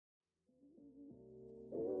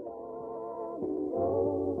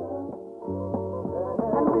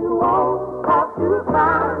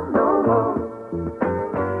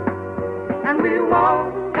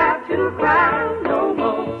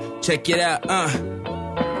Check it out, I'm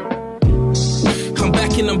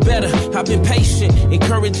back and I'm better. I've been patient,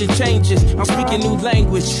 encouraging changes. I'm speaking new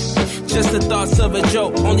language. Just the thoughts of a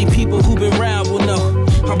joke. Only people who've been around will know.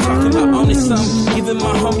 I'm talking about owning some, giving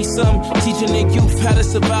my homie some, teaching the youth how to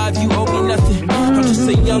survive. You owe me nothing. I'm just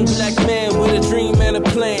a young black man with a dream and a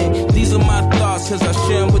plan. These are my thoughts as I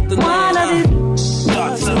share them with the land.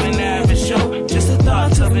 Thoughts of an average show. Just the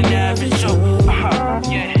thoughts of an average show.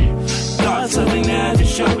 Yeah. Thoughts of an average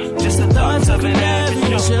show. Just the thoughts of an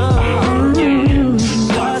average show. Yeah.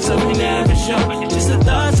 Thoughts of an average show. Just the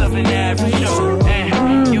thoughts of an average show.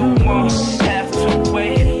 And you won't have to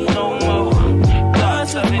wait no more.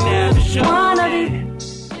 Thoughts of an average show.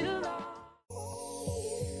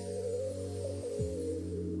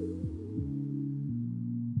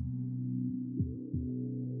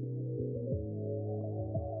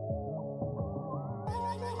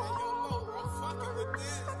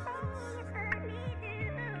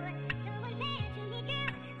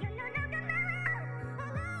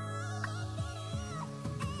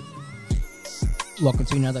 Welcome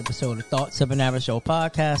to another episode of Thoughts of an Average Joe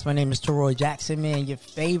podcast. My name is Teroy Jackson, man, your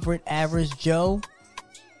favorite average Joe.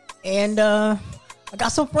 And I got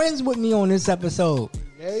some friends with me on this episode.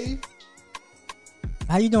 Yay.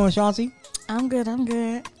 How you doing, Chauncey? I'm good.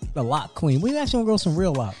 The lock queen. We actually gonna grow some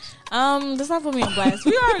real locks. Does not put me on blast.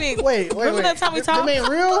 We already wait. Remember that time we talked? Them ain't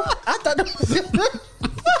real? I thought that was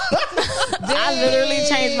I literally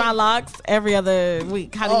change my locks every other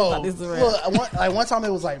week. How do you thought this was real? Look, one time it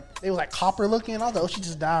was like copper looking. I was like, oh, she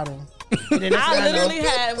just died him. I literally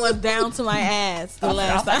had one down to my ass the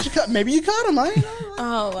last time. Maybe you cut him. I ain't know.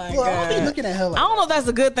 Oh my God! God! I be looking at her. Like I don't know if that's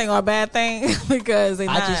a good thing or a bad thing because I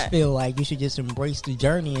just feel like you should just embrace the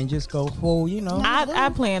journey and just go full. You know, I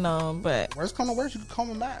plan on, but worst come to worst, you can call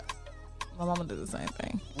him back. My mama do the same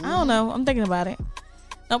thing. I don't know. I'm thinking about it.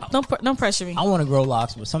 Don't pressure me. I want to grow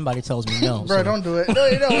locks, but somebody tells me no. Bro, don't do it.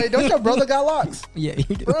 No, wait, don't your brother got locks? Yeah,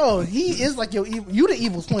 you do. Bro, he is like your evil. You the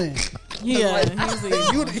evil twin. Yeah,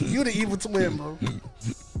 you the evil twin, bro.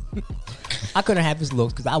 I couldn't have his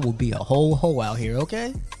looks because I would be a whole hoe out here.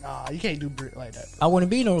 Okay. Nah, you can't do brick like that. I wouldn't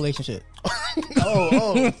be in no relationship.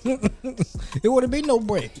 Oh. It wouldn't be no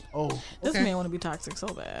break. Oh, okay. This man want to be toxic so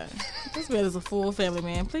bad. This man is a full family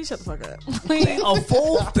man. Please shut the fuck up. Please. A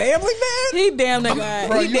full family man? He damn that guy.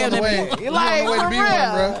 Bro, he damn that way. Like, You on the way to be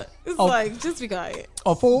one, bro. It's like, just be quiet.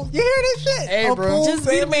 A fool? You hear this shit? Hey, a bro. Just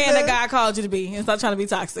be the man that God called you to be and stop trying to be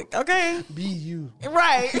toxic, okay? Be you.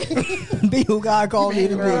 Right. Be who God called you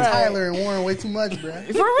to be. Tyler and Warren way too much, bro.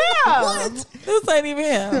 For real. What? This ain't even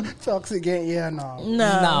him. Toxic gang, yeah, no.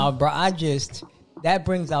 Nah, bro, that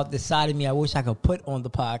brings out the side of me I wish I could put on the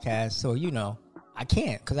podcast. So, I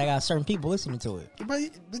can't because I got certain people listening to it. But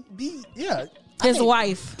yeah. His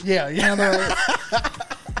wife. Yeah.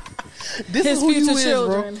 This His is who future you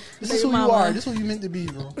children. is, bro. This is who you are. This is who you meant to be,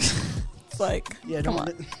 bro. It's like, yeah, come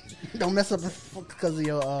on. Don't mess up because of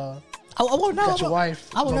your your wife.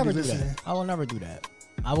 I will never do listening. that. I will never do that.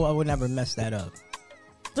 I would never mess that up.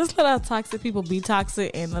 Just let our toxic people be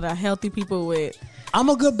toxic and let our healthy people with. I'm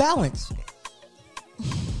a good balance.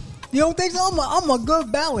 You don't think so? I'm a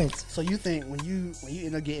good balance. So you think when you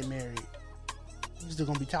end up getting married, you still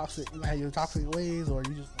gonna be toxic? You gonna have your toxic ways, or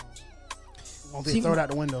you just gonna throw it out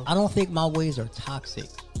the window? I don't think my ways are toxic.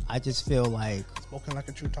 I just feel like spoken like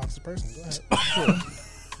a true toxic person. Go ahead.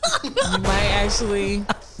 You might actually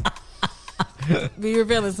be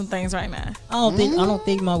revealing some things right now. I don't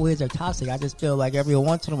think my ways are toxic. I just feel like every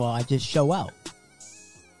once in a while I just show out.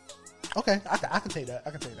 Okay, I can take that.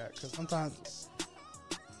 Because sometimes,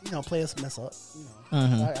 players mess up.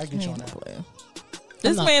 I get you on that.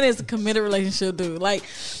 This man is a committed relationship dude. Like,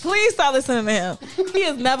 please stop listening to him. He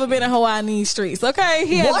has never been in Hawaii streets, okay?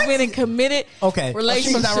 He has been in committed relationships.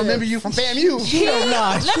 She must not remember you from FAMU.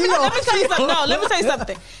 Let me tell you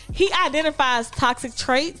something. He identifies toxic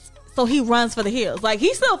traits. So he runs for the hills. Like,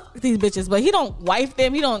 he still these bitches, but he don't wife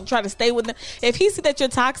them. He don't try to stay with them. If he see that you're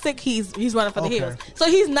toxic, he's running for the hills. So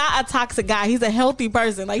he's not a toxic guy. He's a healthy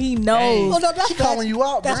person. Like, he knows. She calling you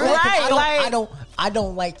out, bro. That's right. I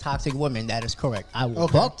don't like toxic women. That is correct. I will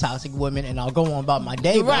fuck toxic women and I'll go on about my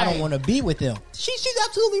day, but I don't want to be with them. She's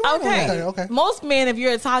absolutely right. Okay. Most men, if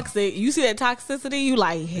you're a toxic, you see that toxicity, you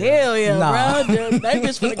like, hell yeah, bro. That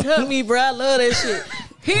bitch finna cut me, bro. I love that shit.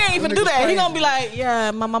 He ain't even do that. Crazy. He gonna be like,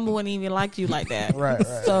 yeah, my mama wouldn't even like you like that. Right.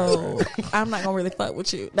 So I'm not gonna really fuck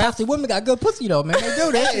with you. Toxic women got good pussy though, man. They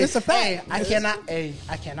do that. It's a fact. I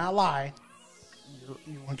cannot lie.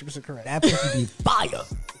 You're 100% correct. That pussy be fire.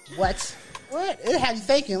 What? It had you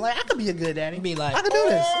thinking, like, I could be a good daddy. Be like, I could do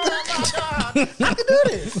this. I could do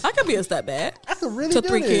this. I could be a stepdad. could really to do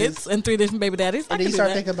 3 this. kids and 3 different baby daddies. And then you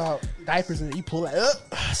start thinking about diapers and you pull it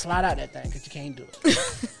up, slide out that thing because you can't do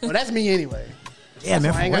it. Well, that's me anyway. Yeah,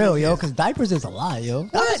 man, why I ain't for got no real, yo, kids. because diapers is a lot, yo.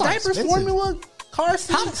 What? Diapers, formula, car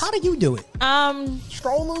seats, How do you do it?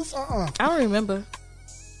 strollers? I don't remember.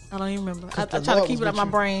 I don't even remember. I the try to Lord keep was it out with my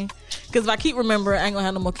you. brain because if I keep remembering, I ain't gonna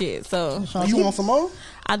have no more kids. So You want some more?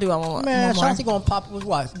 I do. I want Man, more. Shanti gonna pop with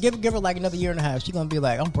what? Give her like another year and a half. She gonna be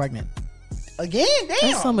like, I'm pregnant. Again? Damn.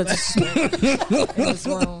 There's so much shit in this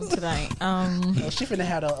room tonight. She finna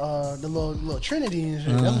have the little Trinity and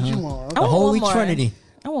shit. That's what you want. I The want Holy one more. Trinity.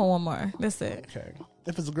 I want one more. That's it. Okay.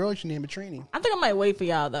 If it's a girl, you should name it Trini. I think I might wait for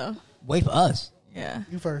y'all though. Wait for us. Yeah.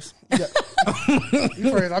 You first.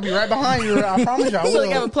 You first. I'll be right behind you. I promise you I So they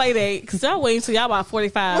have a will. play date because y'all waiting till y'all about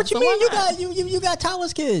 45. What you So mean? why not? You got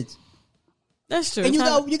Tyler's kids, That's true. and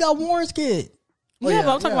you got Warren's kid. yeah, yeah,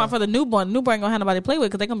 but I'm talking yeah. about for the newborn. Newborn ain't gonna have nobody to play with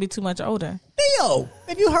because they're gonna be too much older. Theo,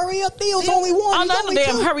 if you hurry up, Theo's only one. Oh, He's no, only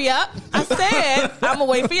damn, 2. hurry up. I said I'm gonna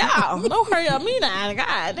wait for y'all. Don't hurry up me now.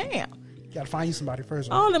 God damn. You gotta find you somebody first.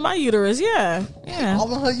 Right? All in my uterus, yeah. Yeah.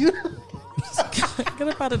 All of her you. Get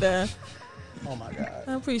up out of there. Oh my god.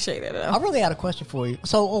 I appreciate it. I really had a question for you.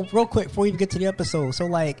 So, real quick, before you get to the episode, so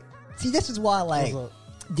like, see, this is why like What's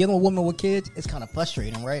dealing with women with kids is kind of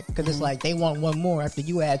frustrating, right? Because it's like they want one more after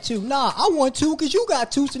you had 2. Nah, I want 2 because you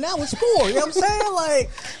got 2, so now it's 4. You know what I'm saying? Like,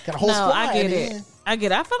 Got a whole No, squad. I get man. it. I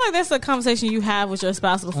get it. I feel like that's a conversation you have with your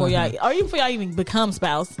spouse before y'all, or even before y'all even become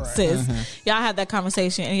spouses. Y'all have that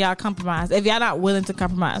conversation and y'all compromise. If y'all not willing to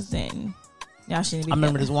compromise, then y'all shouldn't be. I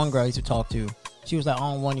remember together. this one girl I used to talk to. She was like, I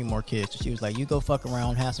don't want any more kids. She was like, you go fuck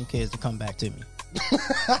around, have some kids to come back to me.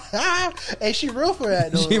 Hey, she real for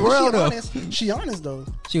that though. She real, though. Honest. She honest though.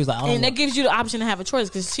 She was like, I don't And that want- gives you the option to have a choice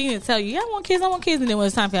because she didn't tell you, I want kids, and then when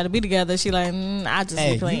it's time for y'all to be together, she like, I just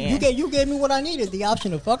Hey, be playing. you gave me what I needed, the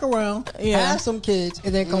option to fuck around, Yeah. have some kids,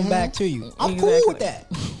 and then come back to you. I'm cool Exactly. with that.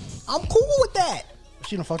 I'm cool with that.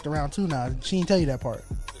 She done fucked around too now. She didn't tell you that part.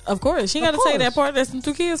 Of course, she got to tell you that course. part. There's some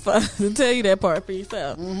 2 kids for to tell you that part for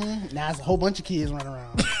yourself. Now it's a whole bunch of kids running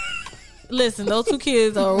around. Listen, those 2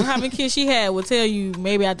 kids or how many kids she had will tell you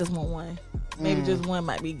maybe I just want one. Maybe just one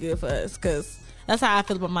might be good for us because that's how I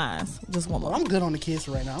feel about mine. Just one Well, more. I'm good on the kids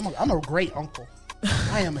right now. I'm a great uncle.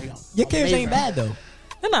 I am a young. Your kids ain't bad though.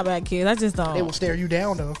 They're not bad kids. I just don't. They will stare you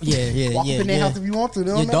down though. Yeah, Walk up in their house if you want to. They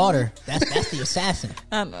don't Your know. daughter, that's the assassin.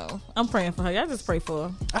 I know. I'm praying for her. Y'all just pray for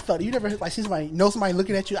her. I felt it. You never like see somebody know somebody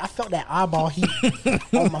looking at you. I felt that eyeball heat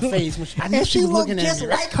on my face when I knew And she she was looked looking at just me.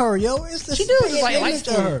 like her, yo. It's the She does spit like light image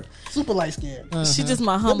of her. skin, super light skin. She just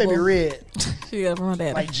my That humble. baby red She got from her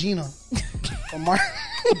daddy. like Gina. From Mar-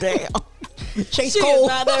 Damn. Chase She is Cole.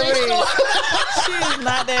 not that red. She is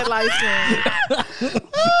not that light skinned.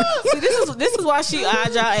 See, this is why she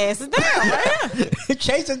eyed y'all asses down, right here.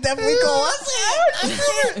 Chase is definitely cool. I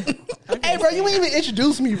see it. Hey, bro, you ain't even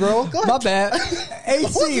introduced me, bro. Go ahead. My bad.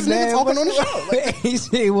 What's AC, this nigga man. talking on the What's- show? Like-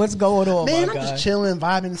 AC, what's going on, Man, my I'm guy? just chilling,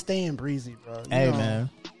 vibing, staying breezy, bro. You Hey, know, man.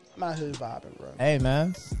 I'm out here vibing, bro. Hey,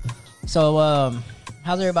 man. So,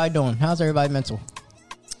 how's everybody doing? How's everybody mental?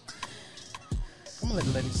 I'm gonna let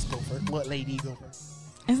the ladies go first. What lady go first?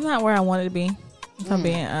 It's not where I wanted to be, if I'm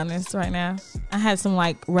being honest right now. I had some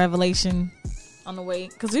like revelation on the way.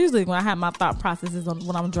 Because usually when I have my thought processes on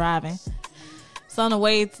when I'm driving. So on the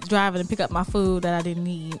way to driving to pick up my food that I didn't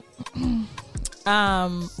need.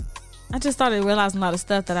 I just started realizing a lot of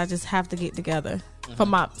stuff that I just have to get together for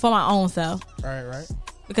my own self. Right.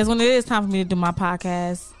 Because when it is time for me to do my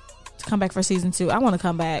podcast, to come back for season 2, I want to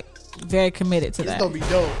come back very committed to It's that. gonna be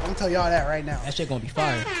dope. I'm gonna tell y'all that right now. That shit gonna be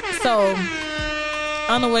fire. So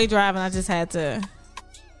on the way driving, I just had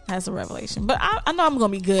some revelation. But I know I'm gonna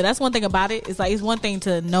be good. That's one thing about it. It's like it's one thing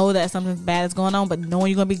to know that something bad is going on, but knowing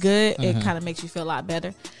you're gonna be good, it kind of makes you feel a lot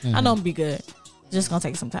better. I know I'm gonna be good. Just gonna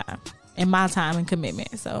take some time and my time and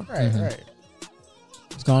commitment. So Right.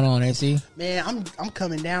 What's going on, AC? Man, I'm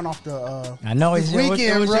coming down off the I know this it's weekend,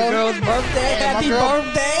 it was bro. your girl's birthday. Yeah, Happy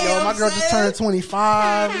birthday. Yo, you know my what girl I'm just saying? turned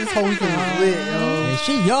 25. This whole weekend was lit, yo. Yeah,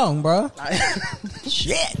 she young, bro.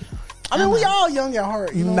 Shit. I mean, we all young at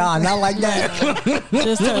heart, you know. Nah, not like that.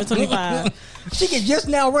 just turned 25. She can just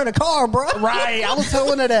now rent a car, bro. Right, I was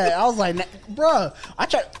telling her that. I was like, bruh, I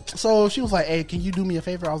tried. So she was like, hey, can you do me a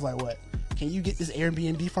favor? I was like, what? Can you get this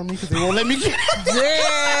Airbnb for me? Because they won't let me get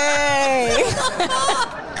Dang.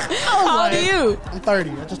 How old are you? I'm 30.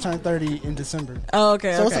 I just turned 30 in December. Oh,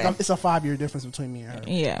 okay. So Okay. it's a 5-year difference between me and her.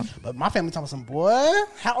 Yeah. But my family talking some, boy,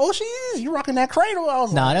 how old she is? You rocking that cradle? I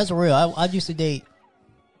was Nah, like, that's real. I used to date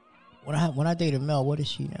when I dated Mel. What is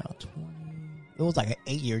she now? 20. It was like an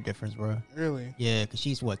 8-year difference, bro. really? Yeah, because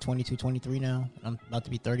she's what 22, 23 now. I'm about to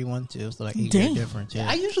be 31 too. So like 8-year Damn. difference. Yeah.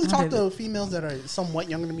 I usually talk to females that are somewhat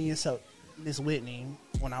younger than me, and so Miss Whitney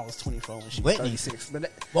when I was 24 when she Whitney? was 36.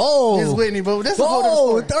 But Whoa. Miss Whitney, but that's a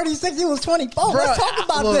whole different story. 36, he was 24. Bruh, Let's talk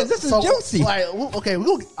about look, this. This is so, juicy. Like, okay,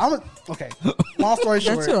 okay. Long story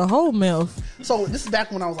short. That's a whole MILF. So this is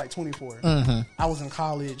back when I was like 24. Mm-hmm. I was in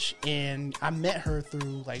college and I met her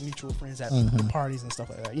through like mutual friends at the parties and stuff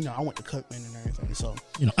like that. You know, I went to Cookman and everything. So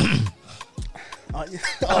You know,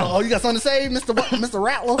 you got something to say, Mr.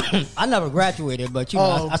 Rattler? I never graduated, but you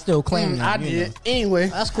know, I still claim that. I you did. know. Anyway,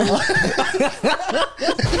 That's cool.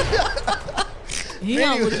 He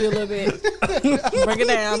on with you a little bit. Break it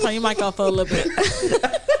down. Turn your mic off for a little bit.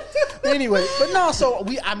 anyway, but no. So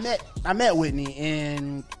I met Whitney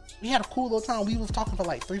and we had a cool little time. We was talking for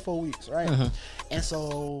like 3-4 weeks, right? And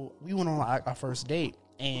so we went on our first date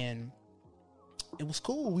and it was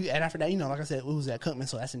cool. And after that, you know, like I said, it was at Cookman,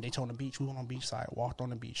 so that's in Daytona Beach. We went on beachside, walked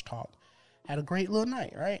on the beach, talked, had a great little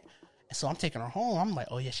night, right? And so I'm taking her home. I'm like,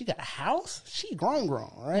 oh yeah, she got a house. She grown,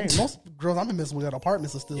 right? Most girls I've been messing with at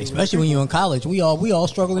apartments are still, Especially when you're in college. We all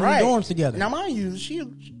struggling right. in dorms together. Now, mind you, she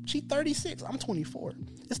 36. I'm 24.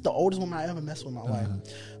 It's the oldest woman I ever messed with in my life.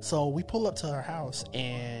 So we pull up to her house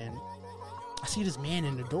and I see this man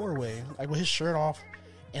in the doorway, like with his shirt off,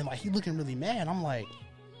 and like he looking really mad. I'm like,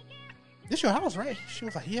 this your house, right? She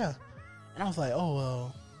was like, yeah. And I was like, oh,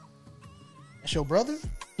 well, that's your brother?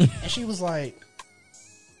 And she was like,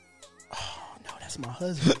 oh, no, that's my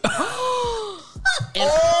husband. And, oh,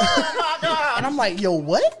 my God. And I'm like, yo,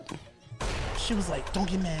 what? She was like, don't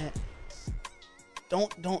get mad. I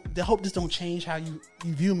hope this don't change how you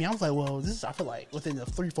view me. I was like, well, I feel like within the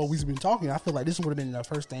 3-4 weeks we've been talking, I feel like this would have been the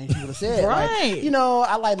first thing she would have said. Right. Like, you know,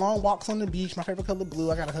 I like long walks on the beach. My favorite color blue.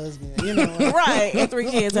 I got a husband. You know. Like, Right. And 3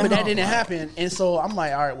 kids. but that didn't happen. And so I'm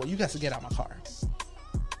like, all right, well, you got to get out of my car.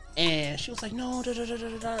 And she was like, no,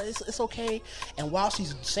 it's okay. And while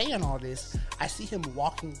she's saying all this, I see him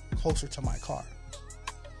walking closer to my car.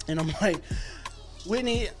 And I'm like,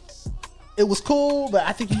 Whitney, it was cool, but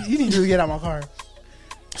I think you need to get out of my car.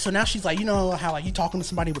 So now she's like, you know how like you talking to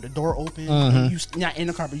somebody with the door open, and you not in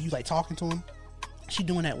the car, but you like talking to him. She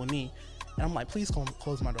doing that with me, and I'm like, please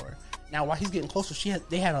close my door. Now while he's getting closer,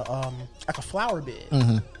 they had a like a flower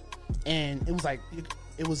bed, and it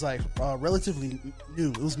was like relatively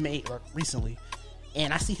new. It was made recently,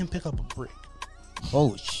 and I see him pick up a brick.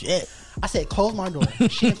 Oh shit! I said, close my door.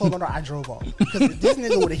 She didn't close my door. I drove off because if this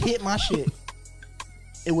nigga would have hit my shit,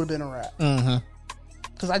 it would have been a wrap.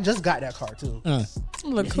 Because I just got that car too.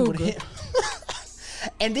 Look cool.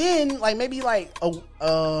 And then maybe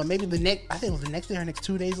the next, I think it was the next day or next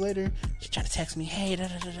 2 days later, she tried to text me, hey, how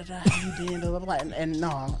you doing? Blah, blah, blah. And no,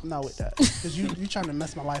 I'm not with that. Because you trying to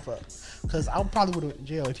mess my life up. Because I probably would have been in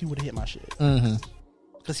jail if he would have hit my shit.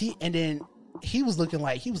 Because he was looking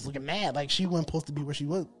mad, like she wasn't supposed to be where she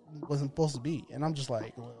wasn't supposed to be. And I'm just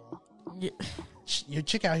like, well, your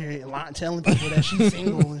chick out here telling people that she's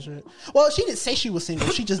single and shit. Well, she didn't say she was single.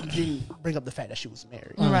 She just didn't bring up the fact that she was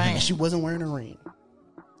married. Right. And she wasn't wearing a ring.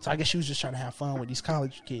 So I guess she was just trying to have fun with these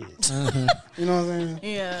college kids. You know what I'm saying?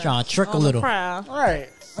 Yeah. Trying to trick a little. Proud. Right.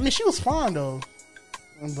 I mean, she was fine though.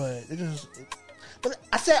 But but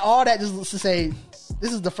I said all that just to say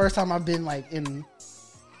this is the first time I've been like in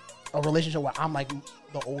a relationship where I'm like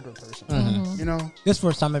the older person. You know? This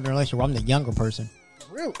first time I've been in a relationship where I'm the younger person.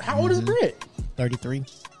 Real? How old is Britt? 33.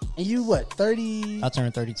 And you what? 30? I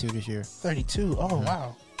turned 32 this year. 32. Oh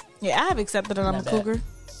wow. Yeah, I have accepted that I'm a cougar.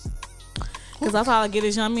 Because that's how I get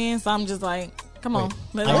as young men. So I'm just like, come on,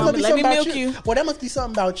 let me milk you. Well, that must be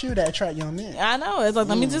something about you that attract young men. I know. It's like,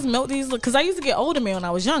 let me just milk these. Because I used to get older men when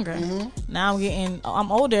I was younger. Now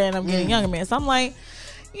I'm older and I'm getting younger men. So I'm like,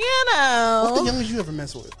 you know. What's the youngest you ever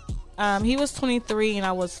messed with? He was 23 and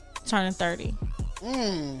I was turning 30.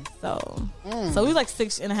 So we was like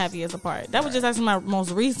 6.5 years apart. That was just actually my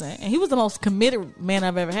most recent, and he was the most committed man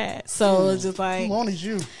I've ever had. So it's just like, who wanted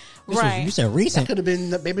you? Right? You said recent. That could have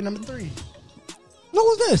been baby number 3. What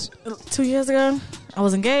was this? 2 years ago, I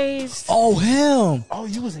was engaged. Oh, him. Oh,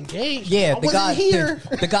 you was engaged. Yeah, I wasn't here.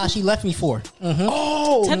 The guy she left me for.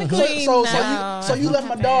 Oh, Technically, so you left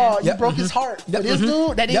my dog. You broke his heart. But this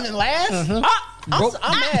dude that didn't last.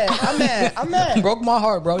 I'm mad. Broke my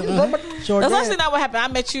heart, bro. That's actually not what happened. I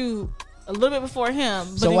met you a little bit before him,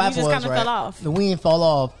 but then we just kind of fell off. The we didn't fall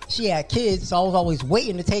off. She had kids, so I was always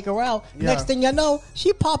waiting to take her out. Yeah. Next thing you know,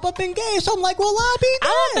 she pop up engaged. So I'm like, well, I'll be there. I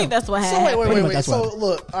don't think that's what happened. So wait. So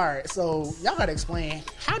look, all right. So y'all gotta explain,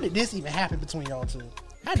 how did this even happen between y'all two?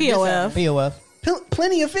 POF.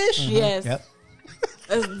 Plenty of fish. Yes. Yep.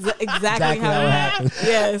 That's exactly how it happened.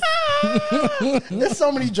 Yes. There's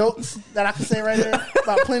so many jokes that I can say right there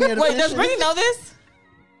about plenty of the fish. Wait, does Brittany know this?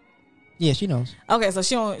 Yeah, she knows. Okay, so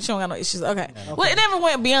she don't got no issues. Okay. Well, it never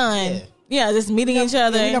went beyond Yeah, just meeting each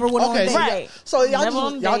other. Yeah, we never went on a Okay, date. Right. so y'all Never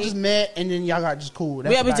on a y'all date. just met and then y'all got just cool.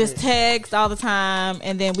 That's Yeah, we about just it. text all the time,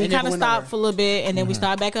 and then we And never kind of went stopped nowhere. for a little bit, and then we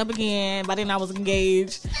started back up again. By then, I was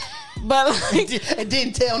engaged, but like, It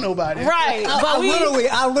didn't tell nobody. right? I But we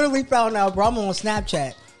literally found out, bro. I'm on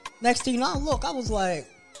Snapchat. Next thing you know, look, I was like,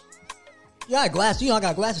 yeah, I had glasses. You know, I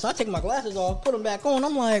got glasses. So I take my glasses off, put them back on.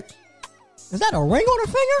 I'm like, is that a ring on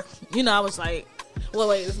her finger? you know, I was like, well,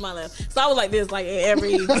 wait, this is my left. So I was like this, like in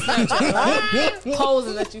every Snapchat, like,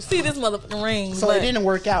 posing that you see this motherfucking ring. So but, it didn't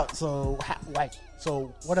work out. So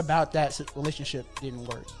so what about that relationship didn't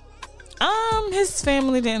work? his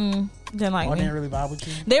family didn't like Or me. didn't really vibe with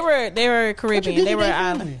you? They were Caribbean. did They to were their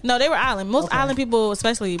island. family? No, they were island. Most Okay. island people,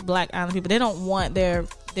 especially black island people, they don't want their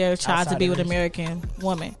child to Outside be of with an race. American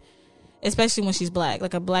woman, especially when she's black.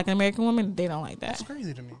 Like a black and American woman, they don't like that. That's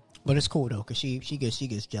crazy to me. But it's cool though, cause she gets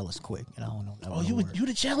jealous quick, and I don't know. Oh, you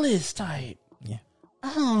the jealous type. Yeah.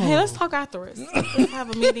 Oh, Hey, let's talk afterwards. Let's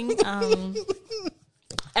have a meeting.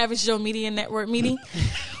 Average Joe Media Network meeting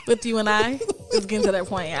with you and I. Let's get to that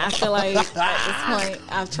point. I feel like at this point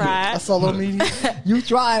I've a tried solo meeting. You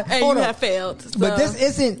tried, and hold you on. have failed. So. But this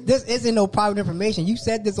isn't no private information. You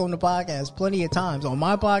said this on the podcast plenty of times, on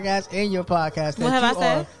my podcast and your podcast. What have I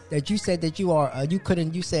said? That you said that you are you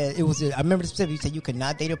couldn't. You said it was. I remember specifically. You said you could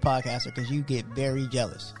not date a podcaster because you get very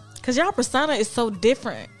jealous. because y'all persona is so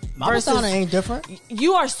different. My versus- persona ain't different.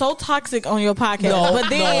 You are so toxic on your podcast, but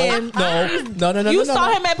then no. you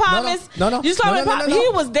saw him at Palmer's. No. You saw him at Palmer's. He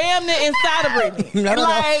was damn near inside of Britney. No.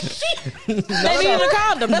 Like they needed a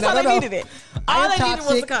condom. That's how they needed it. All they needed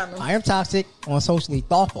was a condom. I am toxic on socially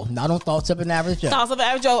thoughtful, not on thoughts of an average Joe. Thoughts of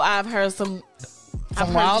Average Joe. I've heard some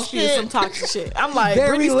wild shit. some toxic shit. I'm like,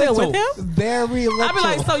 Very Britney little. still with him? Very little. I'd be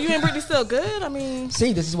like, so you and Britney still good? I mean,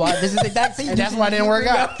 See, this is the exact And that's why it didn't work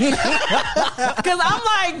out. because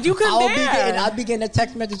I'm like, you couldn't I'll be getting a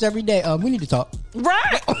text message every day. We need to talk.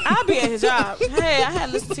 Right. I'll be at his job. Hey, I had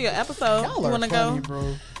to listen to your episode. Y'all You are want to funny, go? bro.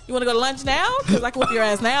 You want to go to lunch now? Because I can whip your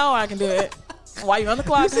ass now, or I can do it while you're on the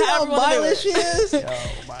clock. You see how however you wanna do violent it. she is?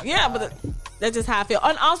 Yeah, but that's just how I feel.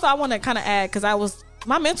 And also, I want to kind of add because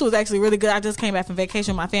my mental was actually really good. I just came back from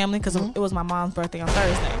vacation with my family because it was my mom's birthday on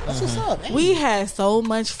Thursday. That's what's up. Hey, We had so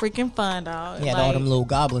much freaking fun, dog. He had Like, all them little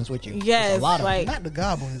goblins with you. Yes, There's a lot of like not the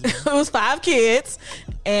goblins. Bro. it was 5 kids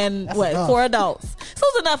and That's 4 enough. adults. So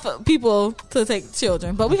it was enough for people to take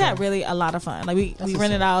children. But we had really a lot of fun. Like we what's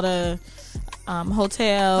rented out a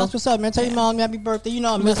hotel. That's what's up, man. Tell your mom happy birthday. You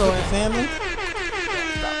know I miss with the family.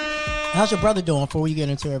 How's your brother doing before we get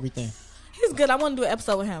into everything? He's good. I want to do an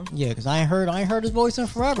episode with him. Yeah, because I ain't heard his voice in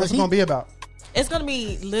forever. What's it gonna be about? It's gonna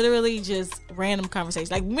be literally just random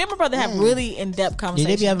conversations. Like me and my brother have really in depth Yeah,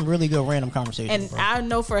 conversations. they be having really good random conversations. and bro. I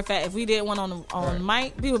know for a fact if we did one on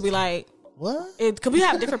mic, people would be like, What? because we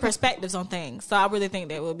have different perspectives on things. So I really think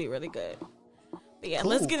that would be really good. But yeah,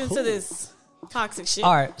 let's get into this toxic shit.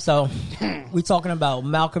 All right, so we talking about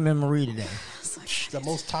Malcolm and Marie today. The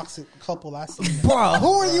most toxic couple I see. Bro,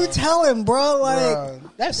 who are you telling, bro? Like,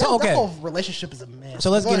 Bruh, that so, okay. whole relationship is a mess. so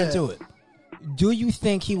let's Go get ahead. into it. Do you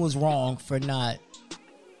think he was wrong for not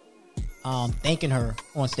thanking her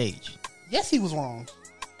on stage? Yes, he was wrong.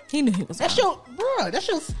 He knew he was That's wrong. your, bro.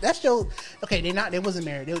 That's your. Okay, they wasn't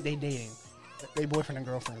married. They dating. They boyfriend and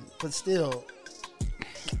girlfriend. But still,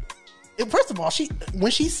 first of all,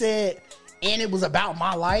 when she said, and it was about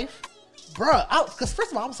my life, bro. Because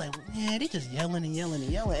first of all, I was like, yeah, they just yelling and yelling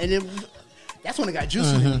and yelling, and that's when it got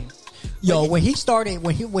juicy to me. Yo, when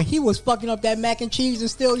he was fucking up that mac and cheese and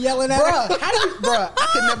still yelling at her. Bruh, I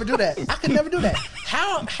could never do that.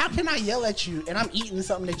 How can I yell at you and I'm eating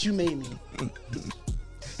something that you made me?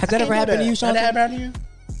 Has that ever happened to you, Has Sean? that ever happened to you?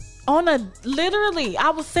 Literally,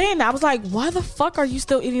 I was saying that. I was like, why the fuck are you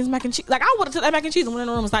still eating this mac and cheese? Like, I would have took that mac and cheese and went in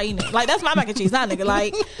the room and started eating it. Like, that's my mac and cheese, not nigga.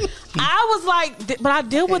 Like, I was like, but I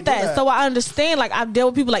deal with do that. that. So I understand. Like, I deal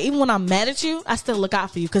with people, like, even when I'm mad at you, I still look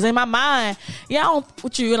out for you. Because in my mind, yeah, I don't f-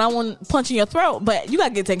 with you and I want to punch in your throat, but you got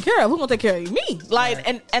to get taken care of. Who's going to take care of me? Like,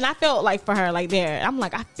 and I felt like for her, like, there. I'm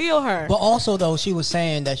like, I feel her. But also, though, she was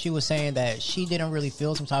saying that she didn't really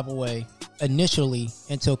feel some type of way initially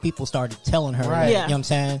until people started telling her. Right. Like, Yeah. You know what I'm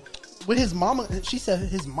saying? With his mama, she said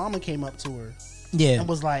his mama came up to her Yeah. and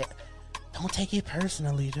was like, "Don't take it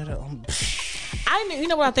personally." I knew, you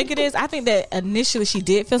know what I think it is? I think that initially she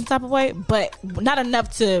did feel some type of way, but not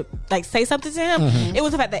enough to like say something to him. Mm-hmm. It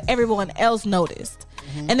was the fact that everyone else noticed.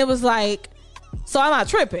 And it was like, so I'm not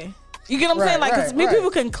tripping. You get what I'm saying? Like, because Right. people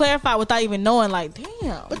can clarify without even knowing, like,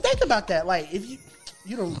 damn. But think about that. Like, if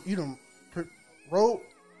you don't wrote,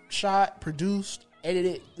 shot, produced,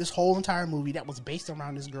 edited this whole entire movie that was based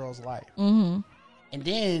around this girl's life, and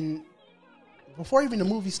then before even the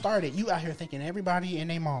movie started, you out here thinking everybody and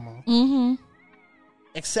their mama,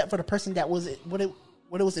 except for the person that was what it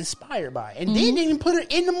was inspired by, and they didn't even put her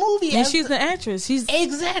in the movie. And she's an actress. She's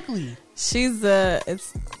exactly. She's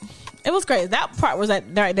it was crazy. That part was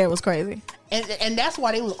right there was crazy. And that's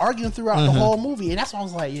why they was arguing throughout the whole movie, and that's why I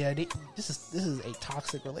was like, yeah, this is a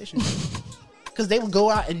toxic relationship. Because they would go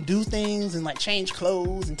out and do things and like change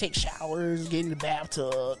clothes and take showers, get in the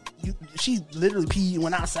bathtub. She literally peed,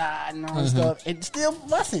 went outside and all that stuff, and still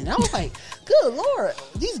fussing. I was like, good Lord,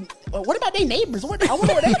 what about their neighbors? I wonder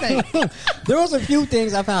what they think. There was a few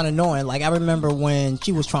things I found annoying. Like I remember when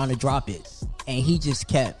she was trying to drop it, and he just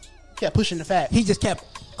kept pushing the fact. He just kept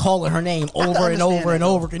calling her name over and over and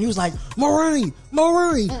over, and he was like, Marie.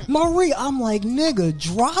 I'm like, nigga,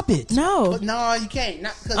 drop it. No, but no, you can't.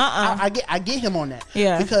 Not, I get him on that.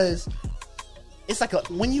 Yeah, because it's like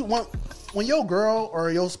when your girl or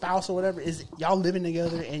your spouse or whatever is y'all living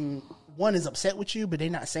together and one is upset with you, but they're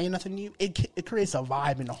not saying nothing to you. It creates a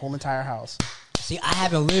vibe in the whole entire house. See, I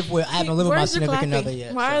haven't lived with my significant other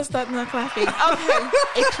yet. Why is that not clapping? Okay,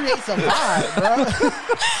 it creates a vibe, bro.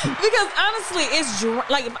 Because honestly, it's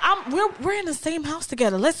like we're in the same house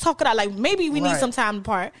together. Let's talk it out. Like maybe we need some time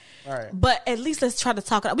apart, but at least let's try to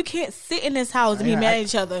talk it out. We can't sit in this house and be mad at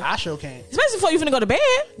each other. I sure can't, especially before you finna go to bed.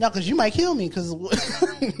 No, because you might kill me. Because we're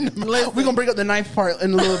gonna bring up the ninth part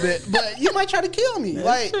in a little bit, but you might try to kill me.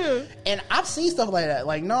 Like, and I've seen stuff like that.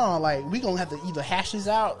 Like, no, like we gonna have to either hash this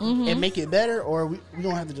out and make it better, or we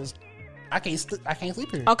gonna have to just I can't sleep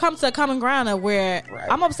here. I'll come to a common ground of where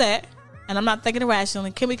I'm upset and I'm not thinking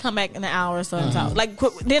irrationally. Can we come back in an hour or so and talk? Like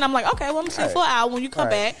then I'm like, okay, well I'm gonna sleep for an hour when you come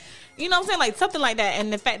back. You know what I'm saying? Like something like that.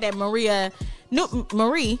 And the fact that Marie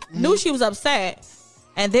knew she was upset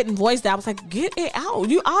and didn't voice that, I was like, get it out.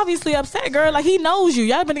 You obviously upset, girl. Like he knows you.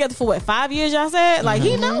 Y'all been together for what, 5 years? Y'all said like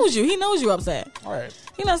he knows you. He knows you upset. All right.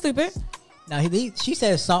 He not stupid. Now she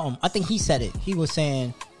said something. I think he said it. He was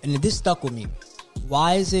saying, and this stuck with me.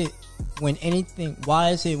 Why is it when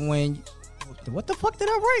what the fuck did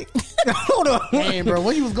I write? Hold on. Hey, bro,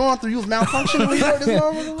 what you was going through? You was malfunctioning when you wrote this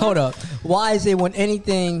over? Hold up. Why is it what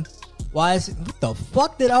the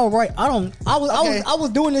fuck did I write? I was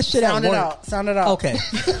doing this shit Sound at work. Sound it out. Okay.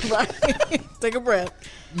 Take a breath.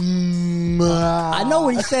 I know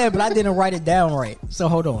what he said, but I didn't write it down right. So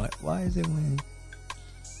hold on. Why is it when...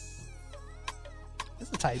 It's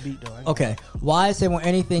a tight beat, though. Okay. Why is it when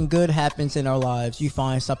anything good happens in our lives, you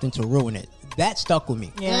find something to ruin it? That stuck with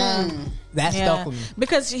me. Yeah. That stuck with me.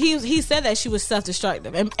 Because he said that she was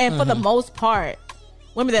self-destructive. And for the most part,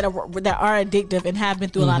 women that are addictive and have been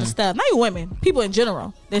through a lot of stuff, not even women, people in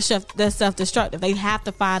general, they're self-destructive. They have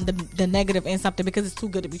to find the negative in something because it's too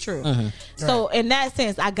good to be true. So in that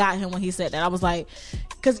sense, I got him when he said that. I was like,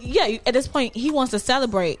 because at this point, he wants to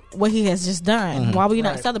celebrate what he has just done. Why were you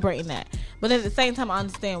not celebrating that? But at the same time, I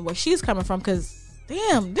understand where she's coming from because,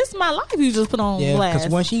 damn, this is my life you just put on blast.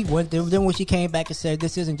 Because when she came back and said,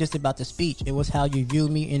 this isn't just about the speech, it was how you view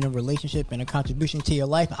me in a relationship and a contribution to your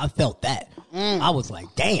life, I felt that. I was like,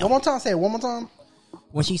 damn. One more time. Say it one more time.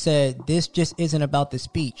 When she said, this just isn't about the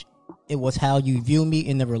speech, it was how you view me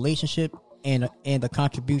in the relationship and the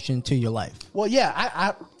contribution to your life. Well,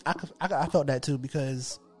 yeah, I felt that too,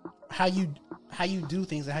 because how you do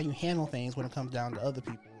things and how you handle things when it comes down to other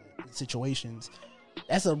people, situations,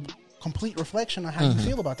 that's a complete reflection on how you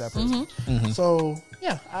feel about that person. So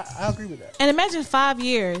yeah, I agree with that. And imagine 5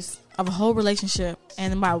 years of a whole relationship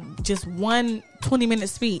and about just one 20-minute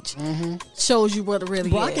speech shows you what it really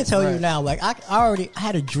is. I can tell you now, like I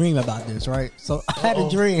had a dream about this, right? So I had a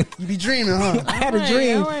dream. You be dreaming, huh? I had a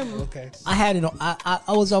dream. Okay. I had it. I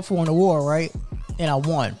was up for an award, right? And I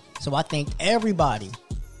won. So I thanked everybody,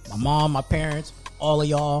 my mom, my parents, all of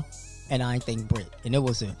y'all, and I ain't thank Britt. And it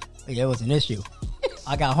was an issue.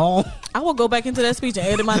 I got home. I will go back into that speech and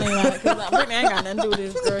edit my name out because Brittany ain't got nothing to do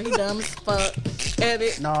with this, girl. He dumb as fuck.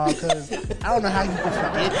 Edit. No, because I don't know how you can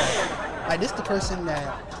forget that. Like, this the person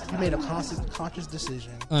that you made a conscious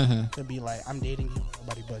decision to be like, I'm dating you,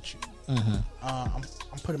 nobody but you. I'm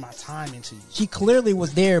putting my time into you. She clearly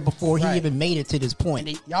was there before he even made it to this point.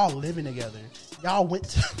 And y'all living together. Y'all went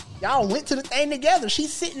to the thing together.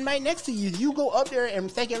 She's sitting right next to you. You go up there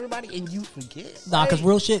and thank everybody, and you forget. Nah, because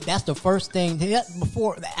real shit, that's the first thing.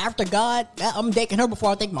 After God, I'm thanking her before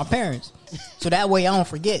I thank my parents. So that way I don't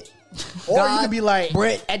forget. Or God, you could be like,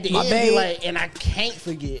 Brett, at the end, be like, and I can't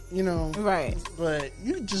forget, you know. Right. But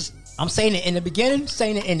you just... I'm saying it in the beginning,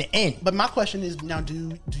 saying it in the end. But my question is, now, do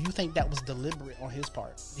you think that was deliberate on his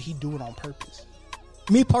part? Did he do it on purpose?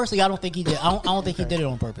 Me personally, I don't think he did. I don't think he did it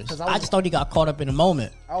on purpose. I just thought he got caught up in the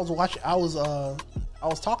moment. I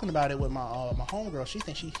was talking about it with my my homegirl. She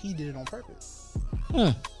thinks he did it on purpose.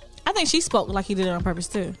 I I think she spoke like he did it on purpose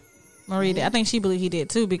too. Marie did. I think she believed he did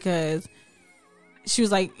too, because she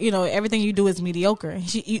was like, everything you do is mediocre.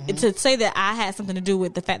 To say that I had something to do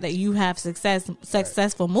with the fact that you have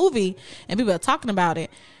successful movie and people are talking about it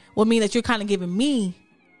would mean that you're kind of giving me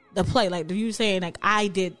the play. Like, you saying like I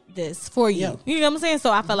did this for you. Yeah. You know what I'm saying?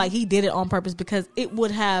 So I felt like he did it on purpose, because it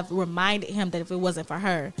would have reminded him that if it wasn't for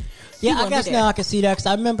her, I guess now I can see that, because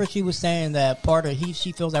I remember she was saying that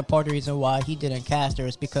she feels that part of the reason why he didn't cast her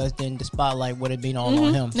is because then the spotlight would have been all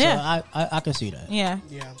on him. Yeah. So I can see that. Yeah.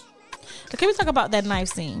 Can we talk about that knife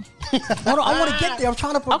scene? Hold on, I want to get there. I'm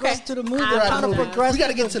trying to progress to the movie. We got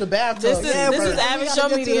to get to the bathtub. This is Average Show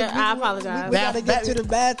Media. I apologize. We got to get to the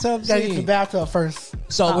bathtub. Got to get to the bathtub first.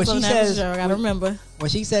 So when she says, I got to remember. When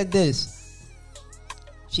she said this,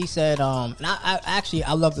 she said, and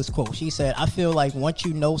I love this quote. She said, I feel like once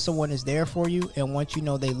you know someone is there for you and once you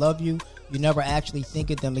know they love you, you never actually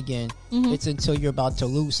think of them again. Mm-hmm. It's until you're about to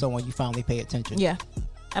lose someone you finally pay attention. Yeah.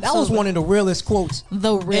 Absolutely. That was one of the realest quotes.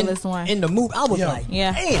 The realest one. In the movie. I was like,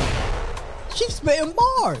 damn, she's spitting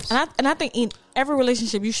bars. And I think in every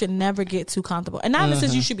relationship, you should never get too comfortable. And not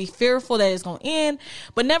necessarily you should be fearful that it's going to end,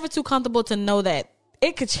 but never too comfortable to know that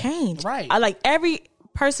it could change. Right. Like every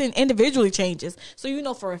person individually changes.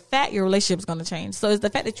 So for a fact your relationship is going to change. So it's the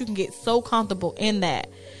fact that you can get so comfortable in that.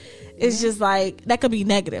 It's just like, that could be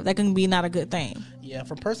negative. That can be not a good thing. Yeah,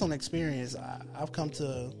 from personal experience, I've come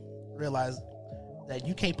to realize that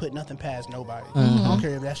you can't put nothing past nobody. I don't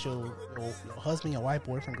care if that's your husband, your wife,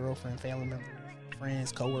 boyfriend, girlfriend, family members,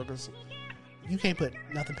 friends, coworkers. You can't put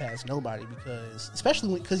nothing past nobody, because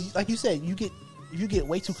especially because like you said, you get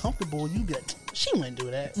way too comfortable. You be like, she wouldn't do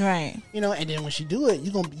that, right? And then when she do it,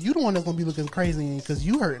 you the one that's gonna be looking crazy because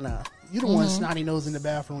you hurt now. You the one snotty nose in the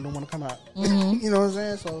bathroom, don't want to come out. You know what I'm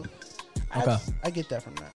saying? So I get that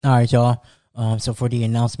from that. All right, y'all. So for the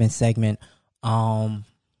announcement segment,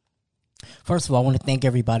 first of all, I want to thank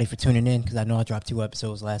everybody for tuning in, because I know I dropped 2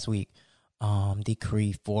 episodes last week.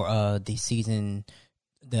 Decree for the season,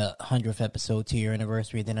 the 100th episode, 2-year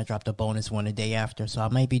anniversary. Then I dropped a bonus one the day after. So I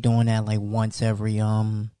might be doing that like once every,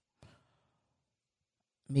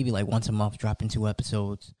 maybe like once a month, dropping 2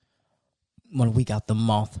 episodes, 1 week out the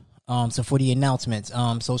month. So for the announcements,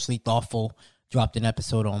 Socially Thoughtful dropped an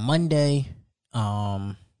episode on Monday.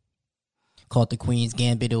 Called The Queen's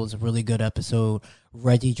Gambit. It was a really good episode.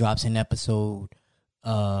 Reggie drops an episode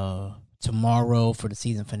tomorrow for the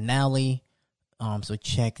season finale. So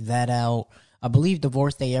check that out. I believe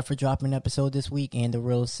Divorced AF are dropping an episode this week, and The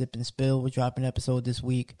Real Sip and Spill will drop an episode this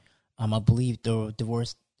week. I believe the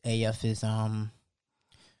Divorced AF is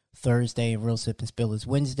Thursday, and Real Sip and Spill is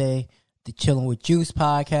Wednesday. The Chillin' with Juice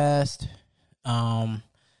podcast,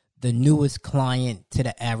 the newest client to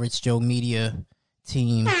the Average Joe Media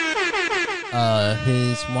team.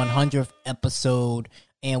 His 100th episode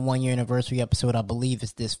and 1-year anniversary episode, I believe,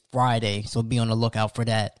 is this Friday. So be on the lookout for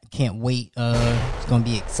that. Can't wait. It's gonna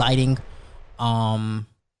be exciting. Yeah.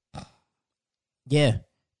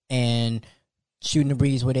 And Shooting the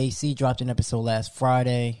Breeze with AC dropped an episode last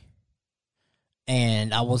Friday.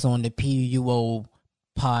 And I was on the PUO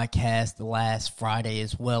podcast last Friday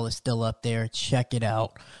as well. It's still up there. Check it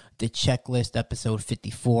out. The Checklist episode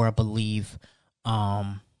 54, I believe.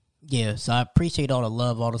 Yeah, so I appreciate all the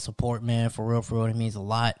love, all the support, man. For real, it means a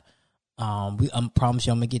lot. I promise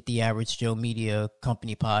you I'm going to get the Average Joe Media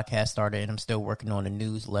Company podcast started, and I'm still working on a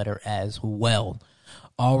newsletter as well.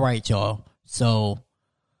 All right, y'all. So,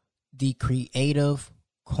 the Creative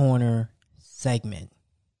Corner segment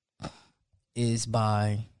is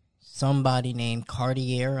by somebody named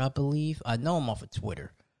Cartier, I believe. I know him off of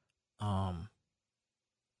Twitter.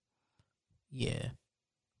 Yeah.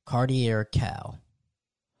 Cartier Cal.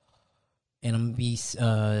 And I'm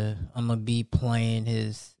gonna be playing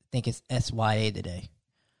his, I think it's SYA today.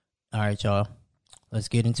 All right, y'all. Let's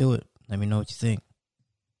get into it. Let me know what you think.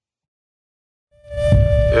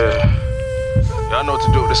 Yeah. Y'all know what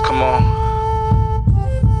to do with this. Come on.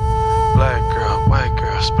 Black girl, white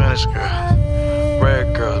girl, Spanish girl,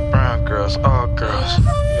 red girls, brown girls, all girls.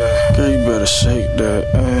 Yeah. Girl, you better shake that.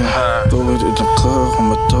 Throw it in the club,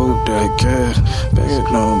 I'ma throw that gas. Bang it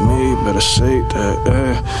on me, better shake that.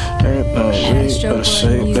 Bang it on me, better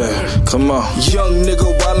shake that. Come on. Young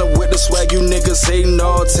nigga wildin' with the swag, you niggas hatin'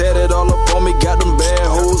 all tatted all up on me. Got them bad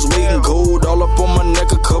hoes waiting, gold all up on my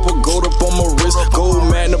neck, a couple gold up on my wrist. Gold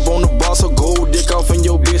man up on the boss, so gold dick off in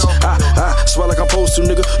your bitch. I swear like I'm supposed to,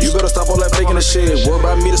 nigga. You better stop all that faking the shit. Worry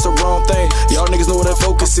about me, that's the wrong thing. Y'all niggas know what that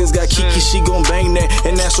focus is. Got Kiki, she gon' bang that.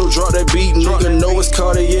 And that's so drop that beat, nigga. Know it's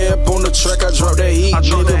Cartier up on the track. I drop that heat,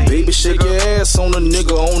 nigga. nigga. Baby, shake your ass on a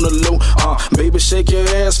nigga on the low. Baby, shake your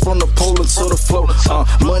ass from the pole to the floor.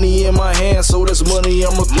 Money in my hand, so that's money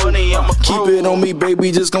I'ma throw. Keep it on me,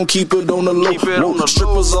 baby, just gon' keep it on the low.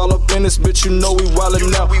 Strippers all up in this bitch, you know we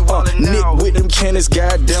wildin' out. Nick with them cannons,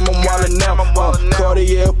 goddamn, I'm wildin' out.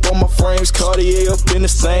 Cartier up on my frames, Cartier up in the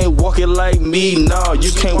same. Walk it like me, nah,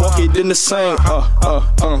 you can't walk it in the same.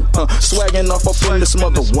 Swaggin' off up in this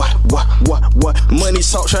mother. What? Money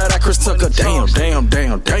talk, try that Chris Tucker. Damn.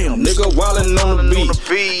 Nigga wildin' on the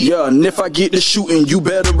beat. Yeah, and if I get to shooting, you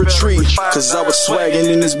better retreat. Cause I was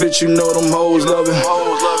swaggin' in this bitch, you know them hoes lovin'.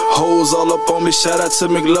 Hoes all up on me, shout out to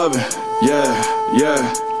McLovin. Yeah.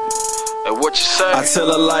 And what you say? I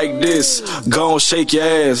tell her like this, gon' shake your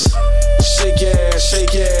ass. Shake your ass,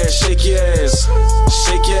 shake your ass, shake your ass.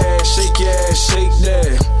 Shake your ass, shake your ass, shake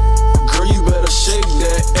that. Girl, you better shake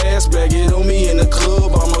that ass. Bag it on me in the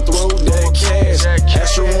club, I'ma throw that cash.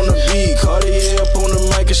 Astro on the beat, Cartier up on the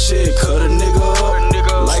mic and shit. Cut a nigga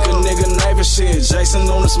up, like a nigga knife and shit. Jason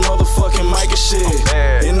on this motherfucking mic and shit.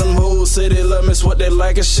 In them hoes say they love me, it's what they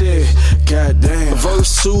like and shit. Goddamn.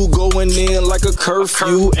 Verse 2 going in like a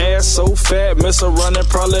curfew. Ass so fat, mess around and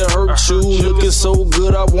probably hurt you. Looking so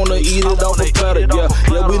good, I wanna eat it off the platter. Yeah,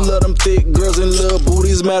 we love them thick girls and little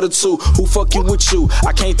booties matter too. Who fucking with you?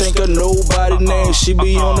 I can't think of nobody name. She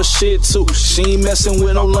be on the shit too. She ain't messing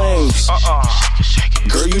with no lames.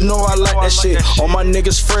 Girl, you know I like that shit. All my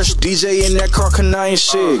niggas fresh, DJ in that car, canine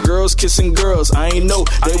shit. Girls kissing girls, I ain't know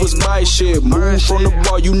they was buying shit. Move from the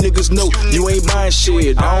bar, you niggas know you ain't buying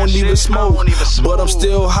shit. I don't even smoke, but I'm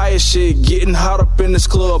still high as shit. Getting hot up in this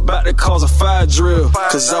club, about to cause a fire drill.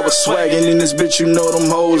 Cause I was swagging in this bitch, you know them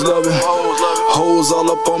hoes loving. Hoes all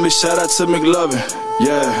up on me, shout out to McLovin.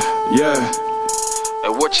 Yeah.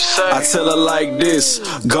 And what you say? I tell her like this,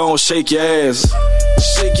 gon' shake your ass.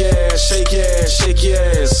 Shake your ass, shake your ass, shake your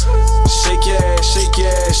ass. Shake your ass, shake your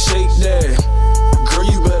ass, shake that. Girl,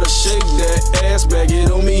 you better shake that ass. Bag it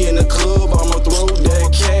on me in the club, I'ma throw that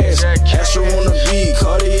cash. Astro on the beat,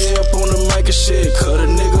 Cartier up on the mic and shit. Cut a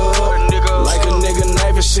nigga up, like a nigga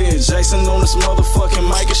knife and shit. Jason on this motherfucking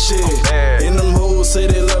mic and shit. In them hoes say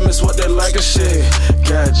they love me, it's what they like and shit.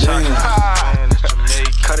 Goddamn.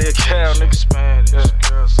 Cartier cow, niggas, man.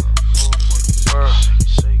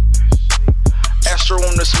 Astro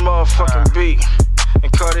on this motherfucking beat,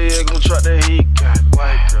 and Cartier gon' drop that heat. Got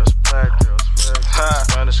white girls, black girls,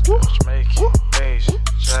 Spanish girls, Jamaican, Asian,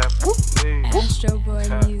 Japanese. Astro Boy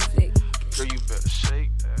music. Girl, you better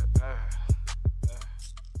shake that,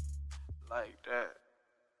 like that.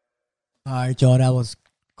 All right, y'all. That was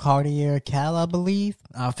Cartier Cal, I believe.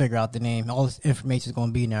 I'll figure out the name. All this information is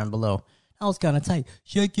gonna be down below. I was kind of tight.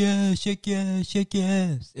 Shake your ass, shake your ass, shake your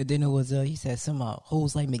ass. And then it was, he said some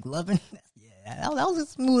hoes like McLovin. Yeah, that was a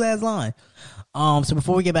smooth ass line. So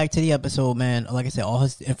before we get back to the episode, man, like I said, all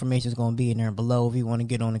his information is going to be in there below. If you want to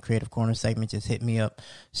get on the Creative Corner segment, just hit me up.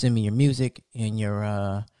 Send me your music and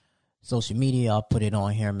your social media. I'll put it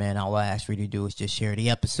on here, man. All I ask for you to do is just share the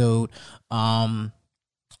episode.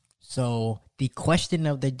 So the question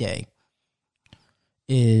of the day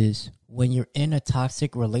is, when you're in a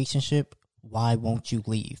toxic relationship, why won't you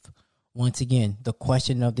leave? Once again, the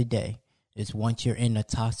question of the day is, once you're in a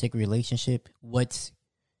toxic relationship,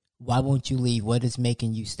 why won't you leave? What is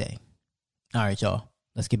making you stay? All right, y'all.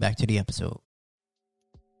 Let's get back to the episode.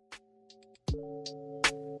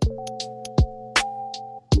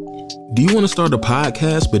 Do you want to start a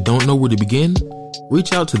podcast but don't know where to begin?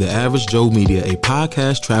 Reach out to The Average Joe Media, a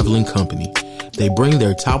podcast traveling company. They bring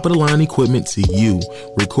their top-of-the-line equipment to you,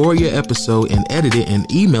 record your episode, and edit it and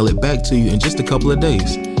email it back to you in just a couple of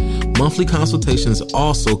days. Monthly consultations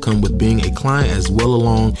also come with being a client as well,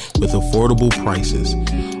 along with affordable prices.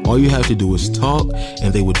 All you have to do is talk,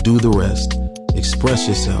 and they will do the rest. Express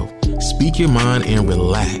yourself, speak your mind, and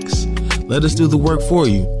relax. Let us do the work for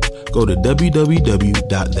you. Go to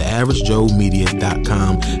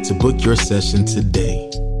www.theaveragejoemedia.com to book your session today.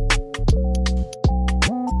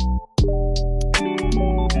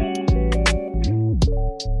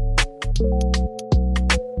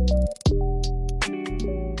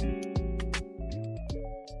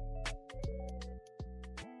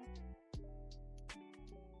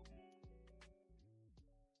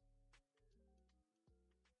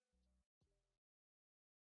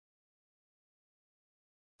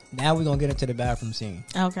 Now we're going to get into the bathroom scene.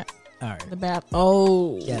 Okay. All right. The bath.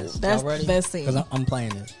 Oh. Yes. That's the best scene. Because I'm playing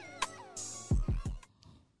this.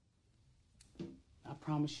 I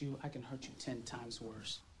promise you, I can hurt you 10 times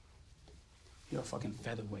worse. You're a fucking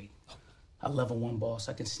featherweight. A level 1 boss.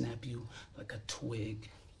 I can snap you like a twig.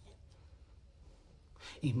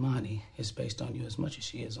 Imani is based on you as much as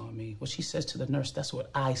she is on me. What she says to the nurse, that's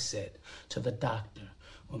what I said to the doctor.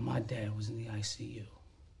 when my dad was in the ICU.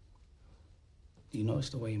 You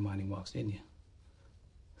noticed the way Imani walks, didn't you?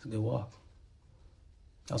 It's a good walk.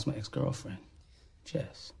 That was my ex-girlfriend,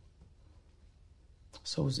 Jess.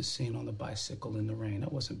 So was the scene on the bicycle in the rain.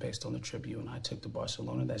 That wasn't based on the trip you and I took to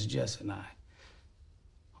Barcelona. That's Jess and I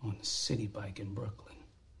on the city bike in Brooklyn.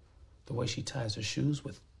 The way she ties her shoes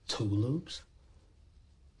with 2 loops.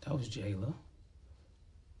 That was Jayla.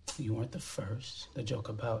 You weren't the first. The joke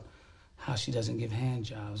about how she doesn't give hand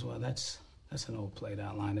jobs. Well, that's an old played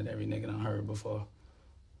out line that every nigga done heard before.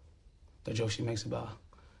 The joke she makes about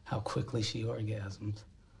how quickly she orgasms.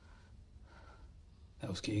 That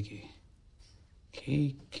was Kiki.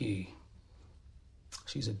 Kiki.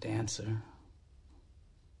 She's a dancer.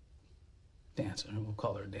 We'll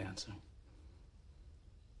call her a dancer.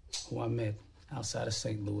 Who I met outside of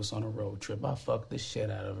St. Louis on a road trip. I fucked the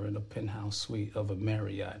shit out of her in the penthouse suite of a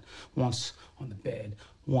Marriott. Once on the bed,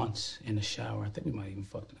 once in the shower. I think we might even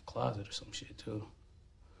fucked in the closet or some shit, too.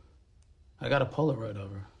 I got a Polaroid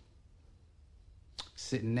of her.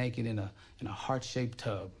 Sitting naked in a heart-shaped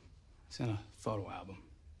tub. It's in a photo album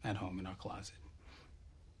at home in our closet.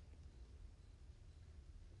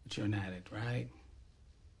 But you're an addict, right?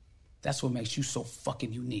 That's what makes you so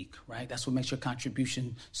fucking unique, right? That's what makes your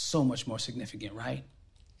contribution so much more significant, right?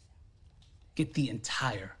 Get the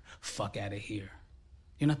entire fuck out of here.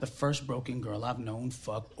 You're not the first broken girl I've known,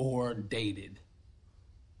 fucked, or dated.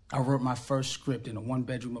 I wrote my first script in a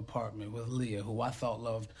 1-bedroom apartment with Leah, who I thought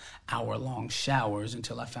loved hour-long showers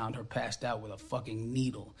until I found her passed out with a fucking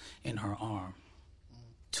needle in her arm.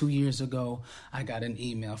 2 years ago, I got an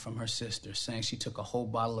email from her sister saying she took a whole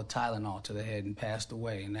bottle of Tylenol to the head and passed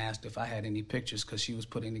away, and asked if I had any pictures because she was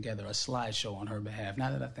putting together a slideshow on her behalf.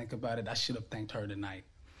 Now that I think about it, I should have thanked her tonight.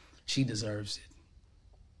 She deserves it.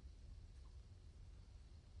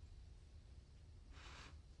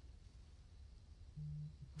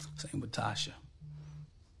 Same with Tasha.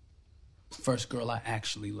 First girl I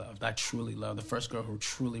actually loved. I truly loved. The first girl who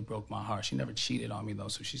truly broke my heart. She never cheated on me, though,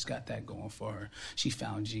 so she's got that going for her. She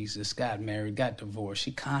found Jesus, got married, got divorced.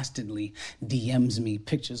 She constantly DMs me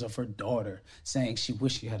pictures of her daughter, saying she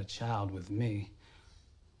wished she had a child with me.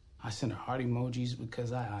 I send her heart emojis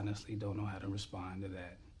because I honestly don't know how to respond to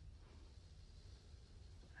that.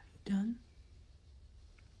 Are you done?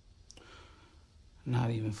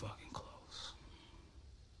 Not even fucking close.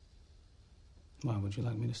 Why would you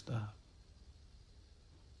like me to stop?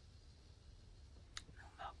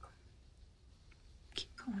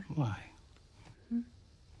 Why?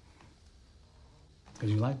 Because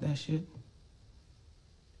you like that shit?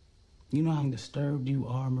 You know how disturbed you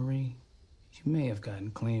are, Marie? You may have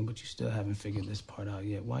gotten clean, but you still haven't figured this part out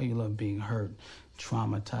yet. Why you love being hurt,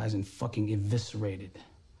 traumatized, and fucking eviscerated.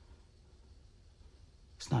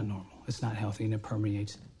 It's not normal. It's not healthy, and it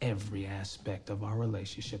permeates every aspect of our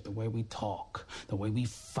relationship. The way we talk, the way we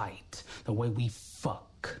fight, the way we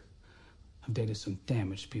fuck. I've dated some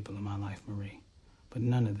damaged people in my life, Marie. But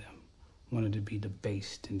none of them wanted to be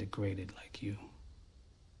debased and degraded like you.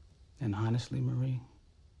 And honestly, Marie,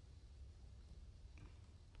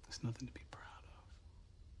 there's nothing to be proud of.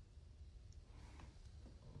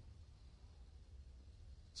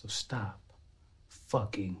 So stop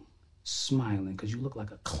fucking smiling, because you look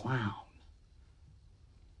like a clown.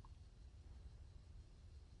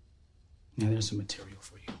 Now there's some material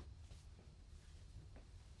for you.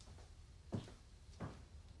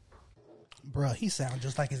 Bruh, he sounds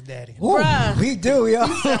just like his daddy. Ooh, Bruh. we do, yo.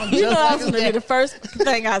 You know that was gonna be the first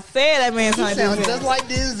thing I said. That man He sounds just like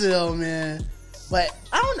Denzel, man. But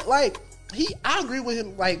I don't like I agree with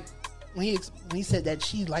him. Like when he said that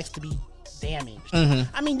she likes to be damaged.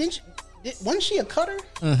 Mm-hmm. I mean, wasn't she a cutter?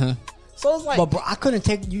 Mm-hmm. So it's like, but bro, I couldn't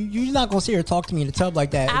take you. You're not gonna see her talk to me in the tub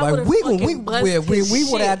like that. I Like we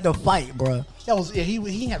would have to fight, bro. that was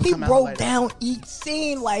he had to He come out broke like down each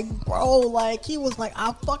scene, like bro, like he was like,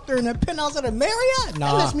 I fucked her in the penthouse at a Marriott. That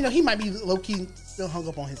Nah, lets me know he might be low key still hung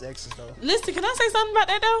up on his exes though. Listen, can I say something about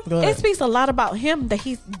that though? Go ahead. It speaks a lot about him that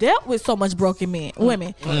he's dealt with so much broken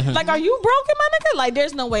women. Like, are you broken, my nigga? Like,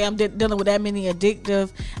 there's no way I'm dealing with that many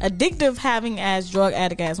addictive having as drug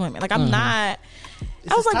addict ass women. Like, I'm not.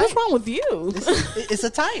 I was like, what's wrong with you? It's a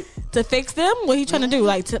type. To fix them? What he trying to do?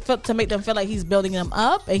 Like, to make them feel like he's building them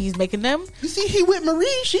up and he's making them. You see, he with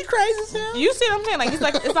Marie. She crazy as hell. You see what I'm saying?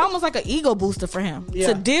 Like, it's almost like an ego booster for him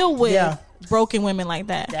to deal with broken women like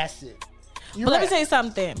that. That's it. But let me tell you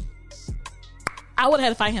something. I would have had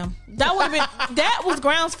to fight him. That would have been that was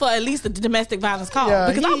grounds for at least the domestic violence call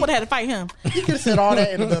because I would have had to fight him. He could have said all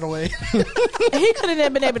that in a better way. He could have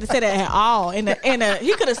never been able to say that at all. He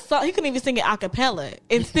couldn't even sing it a cappella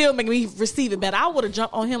and still make me receive it better. I would have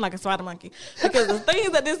jumped on him like a spider monkey because the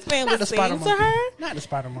things that this man was saying to her. Not the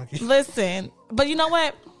spider monkey. Listen, but you know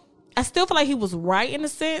what? I still feel like he was right in a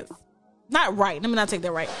sense. Not right. Let me not take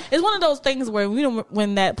that right. It's one of those things where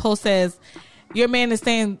when that post says your man is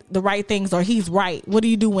saying the right things or he's right. What do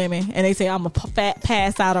you do, women? And they say I'm a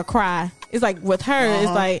pass out or cry. It's like with her,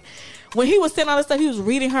 it's like when he was saying all this stuff, he was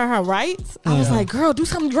reading her rights. I was like, girl, do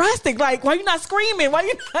something drastic. Like, why you not screaming? Why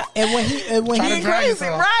you not? And when he crazy,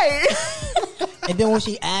 right? And then when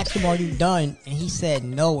she asked him, "Are you done?" and he said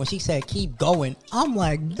no, and she said, "Keep going." I'm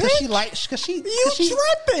like, because she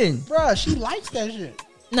tripping, bruh. She likes that shit.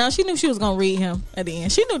 No, she knew she was gonna read him at the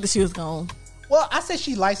end. She knew that she was gonna. Well, I said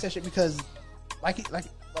she likes that shit because, what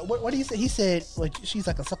did he say? He said like she's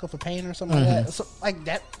like a sucker for pain or something like that. So, like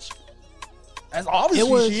that. That's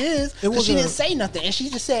obviously she is. Because she didn't say nothing, and she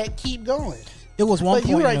just said, "Keep going." It was one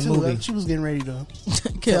point in the movie. She was getting ready to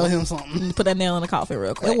tell him something. Put that nail in the coffin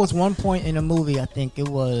real quick. It was one point in the movie. I think it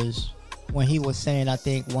was when he was saying. I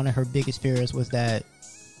think one of her biggest fears was that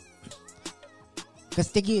because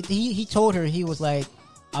he told her he was like,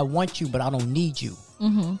 "I want you, but I don't need you."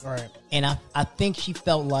 Mm-hmm. Right. And I think she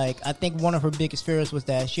felt like one of her biggest fears was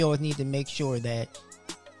that she always needed to make sure that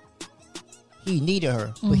he needed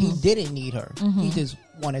her, but he didn't need her. He just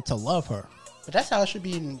wanted to love her. But that's how it should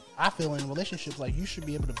be I feel in relationships. Like, you should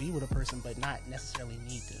be able to be with a person, but not necessarily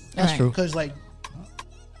need them. That's true. Because, like,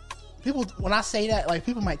 people, when I say that, like,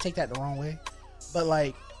 people might take that the wrong way. But,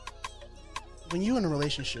 like, when you're in a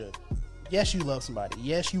relationship, yes, you love somebody.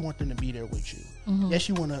 Yes, you want them to be there with you. Yes,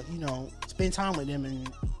 you want to, spend time with them, and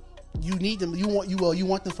you need them. You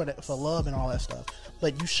want them for love and all that stuff.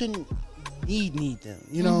 But you shouldn't need them.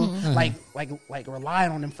 Like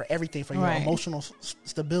relying on them for everything, for your emotional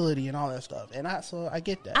stability and all that stuff. And I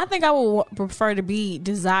get that. I think I would prefer to be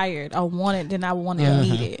desired or wanted than I want to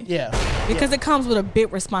need it. Yeah, because it comes with a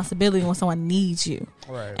big responsibility when someone needs you,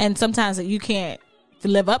 right? And sometimes you can't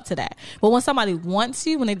live up to that. But when somebody wants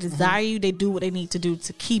you, when they desire you, they do what they need to do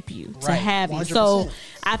to keep you, to have 100%. You. So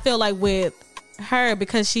I feel like with her,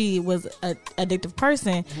 because she was an addictive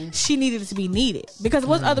person, she needed to be needed. Because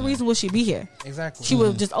what other reason would she be here? Exactly. She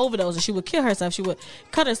would just overdose, or she would kill herself. She would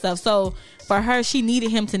cut herself. So for her, she needed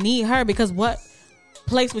him to need her, because what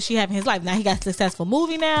place would she have in his life? Now he got a successful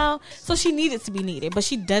movie now, so she needed to be needed, but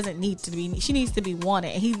she doesn't need to be. She needs to be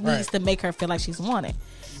wanted, and he needs to make her feel like she's wanted.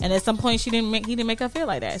 And at some point, he didn't make her feel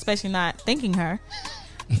like that, especially not thanking her.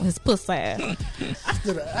 His pussy ass.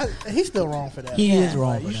 He's still wrong for that. He is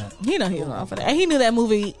wrong for that. He know he was wrong for that. And he knew that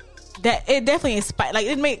movie, that it definitely inspired, like,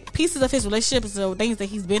 it made pieces of his relationships or things that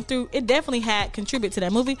he's been through. It definitely had contributed to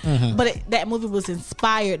that movie, but that movie was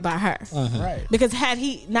inspired by her. Right. Because had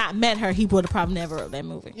he not met her, he would have probably never wrote that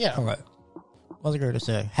movie. Yeah. All right. What's it going to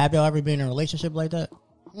say? Have y'all ever been in a relationship like that?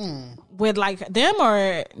 With like them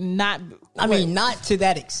or not? I mean, not to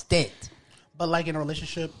that extent. But like in a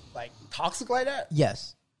relationship, like toxic like that?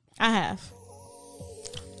 Yes. I have.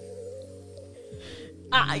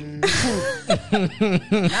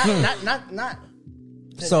 Not.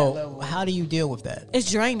 So how do you deal with that?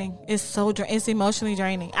 It's draining. It's so it's emotionally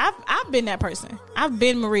draining. I've been that person. I've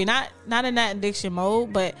been Marie, not in that addiction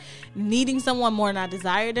mode, but needing someone more than I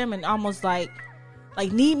desire them, and almost like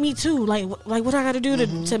need me too. Like what I got to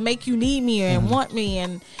do to make you need me and want me,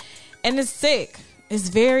 and it's sick.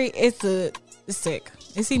 It's sick.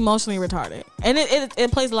 It's emotionally retarded, and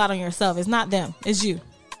it plays a lot on yourself. It's not them. It's you,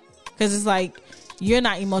 because it's like you're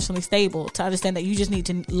not emotionally stable to understand that you just need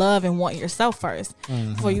to love and want yourself first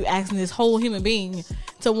before you asking this whole human being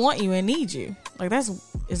to want you and need you. Like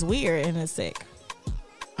it's weird and it's sick.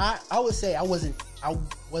 I would say I wasn't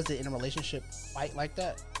in a relationship quite like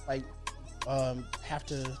that. Like have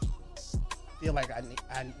to feel like I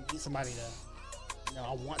need somebody to,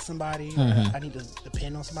 I want somebody. I need to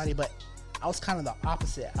depend on somebody, but I was kind of the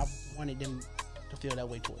opposite. I wanted them to feel that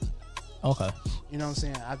way towards me. Okay. You know what I'm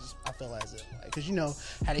saying? I feel as if, because you know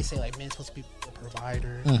how they say like men's supposed to be the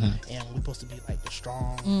provider, and we're supposed to be like the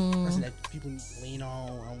strong person that people lean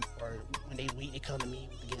on, or when they weak, they come to me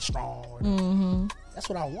to get strong. Or that's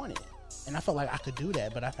what I wanted, and I felt like I could do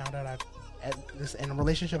that, but I found out in a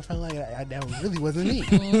relationship, I felt like that really wasn't me,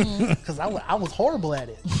 because I was horrible at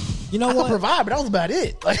it. You know I what? could provide, but that was about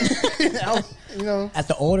it. Like, as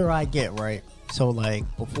the older I get, right? So like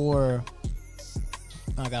before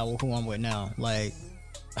I got who I'm with now, like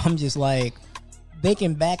I'm just like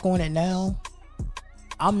thinking back on it now,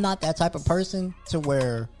 I'm not that type of person to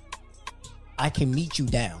where I can meet you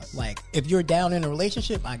down. Like if you're down in a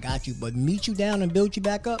relationship, I got you. But meet you down and build you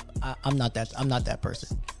back up, I'm not that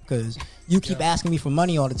person. Because you keep asking me for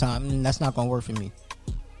money all the time, and that's not gonna work for me.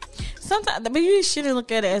 Sometimes, but you shouldn't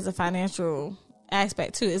look at it as a financial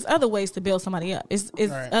aspect too. It's other ways to build somebody up. It's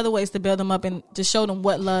other ways to build them up and to show them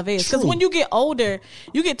what love is. Because when you get older,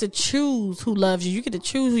 you get to choose who loves you. You get to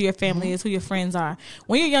choose who your family is, who your friends are.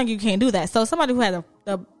 When you're young, you can't do that. So somebody who had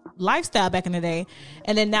a lifestyle back in the day,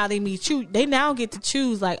 and then now they meet you, they now get to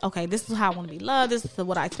choose like, okay, this is how I want to be loved. This is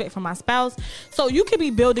what I expect from my spouse. So you could be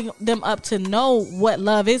building them up to know what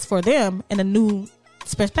love is for them in a new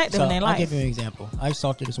perspective in their life. I'll give you an example. I just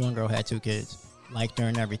talked to this one girl who had 2 kids, liked her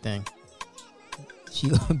and everything. She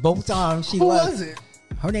both times she Who left. was it?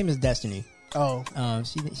 Her name is Destiny. Oh,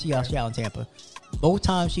 she out in Tampa. Both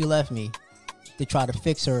times she left me to try to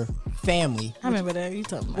fix her family. I remember that you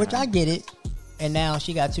talking about. Which I get it. And now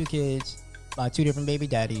she got 2 kids by 2 different baby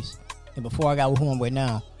daddies. And before I got with who I'm with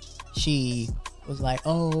now, she was like,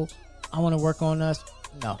 "Oh, I want to work on us."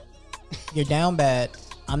 No, you're down bad.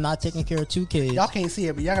 I'm not taking care of 2 kids. y'all can't see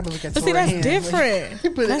it, but y'all gotta look at. But see, that's hand.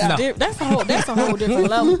 different. Put it out. That's a whole different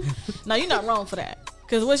level. No, you're not wrong for that.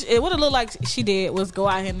 Because what it would have looked like she did was go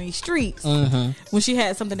out here in these streets when she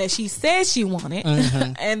had something that she said she wanted,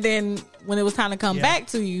 and then when it was time to come back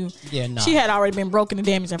to you, she had already been broken and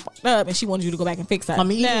damaged and fucked up, and she wanted you to go back and fix that. I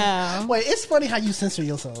mean, wait, it's funny how you censor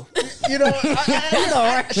yourself. You know,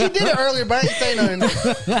 she did it earlier, but I didn't say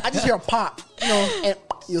nothing. I just hear a pop, and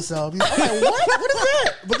yourself. I'm like, what is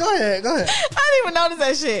that? But go ahead. I didn't even notice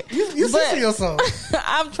that shit. You censor yourself.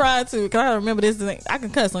 I'm trying to, because I remember this. I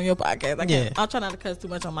can cuss on your podcast. I'll try not to cuss too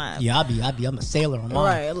much on mine. Yeah, I'm a sailor on mine.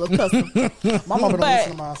 Right, a little cussing. My mama don't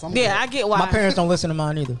listen to mine. So I get why. My parents don't listen to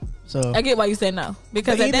mine either. So I get why you said no,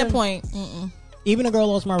 because at that point, even a girl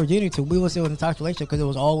lost my virginity to. We were still in a toxic relationship because it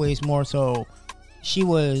was always more so.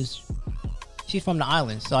 She's from the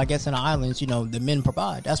islands, so I guess in the islands, the men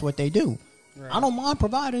provide. That's what they do. Right. I don't mind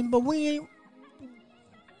providing, but we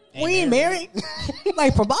ain't married.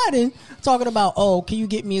 Like providing, talking about, oh, can you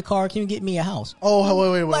get me a car? Can you get me a house?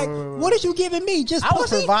 Oh, wait. What is you giving me? Just I was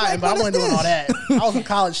providing, but I wasn't doing all that. I was in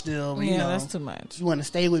college still. But, that's too much. You want to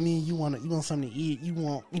stay with me? You want something to eat?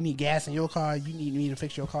 You need gas in your car? You need me to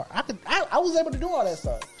fix your car? I was able to do all that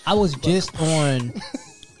stuff. I was just on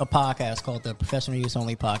a podcast called the Professional Use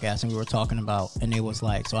Only Podcast, and we were talking about, and it was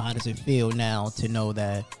like, so how does it feel now to know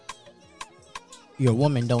that your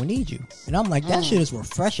woman don't need you? And I'm like, that shit is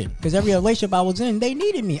refreshing, because every relationship I was in, they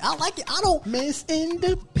needed me. I like it. I don't miss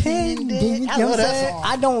independent. I love that song.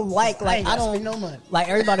 I don't like I don't no money. Like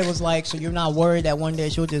everybody was like, so you're not worried that one day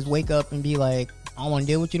she'll just wake up and be like, I don't want to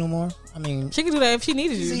deal with you no more? I mean, she could do that if she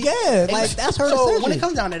needed you. Yeah, like that's her so decision. When it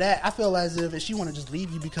comes down to that, I feel as if she want to just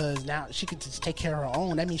leave you because now she could just take care of her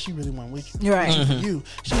own. That means she really want with you. You're right. For you,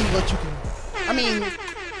 she needs what you can. I mean,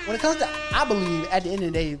 when it comes to, I believe at the end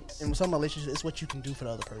of the day, in some relationships, it's what you can do for the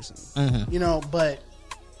other person. But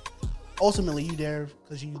ultimately, you there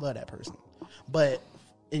because you love that person. But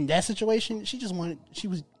in that situation, she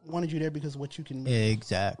wanted you there because what you can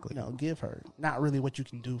give her, not really what you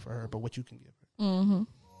can do for her, but what you can give her.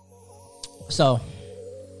 So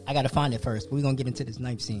I gotta find it first. We're gonna get into this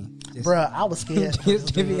knife scene. Bruh, I was scared. I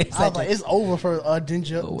was like, it's over for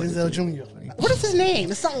Denzel Jr. What is his name?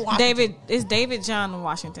 It's something Washington. It's David John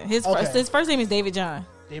Washington. His first name is David John.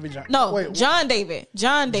 David John. No, wait, John David.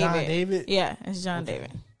 John David. John David? Yeah, it's John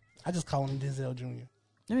David. I just call him Denzel Jr.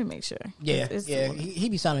 Let me make sure. Yeah, he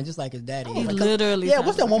be sounding just like his daddy. He literally. Yeah,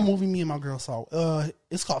 what's that one movie me and my girl saw?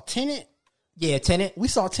 It's called Tenet. Yeah, Tenet. We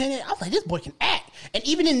saw Tenet. I was like, this boy can act. And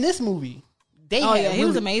even in this movie, he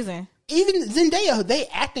was amazing. Even Zendaya, they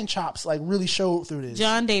acting chops like really showed through this.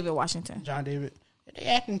 John David Washington. Their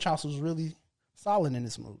acting chops was really solid in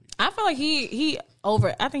this movie. I feel like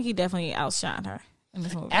I think he definitely outshined her in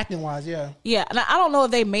this movie. Acting wise, yeah. Yeah, and I don't know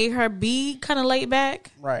if they made her be kind of laid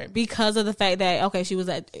back. Right. Because of the fact that, she was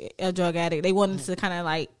a drug addict. They wanted to kind of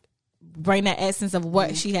like bring that essence of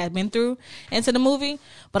what she had been through into the movie.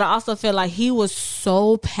 But I also feel like he was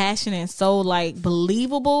so passionate and so like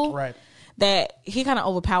believable. Right. That he kind of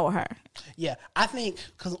overpowered her. Yeah, I think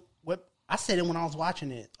because what I said it when I was watching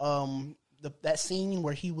it, that scene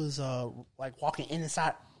where he was like walking in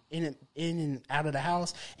and out of the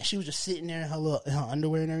house, and she was just sitting there in her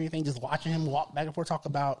underwear and everything, just watching him walk back and forth, talk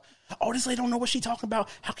about, oh, this lady don't know what she talking about.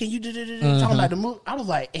 How can you talking about the movie? I was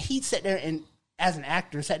like, and he sat there and as an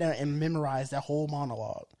actor sat there and memorized that whole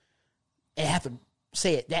monologue and have to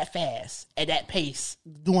say it that fast at that pace,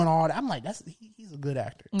 doing all that. I'm like, he's a good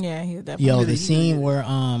actor. Yeah, he's definitely. The scene where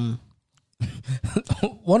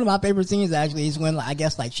one of my favorite scenes actually is when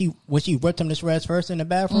when she ripped him to shreds first in the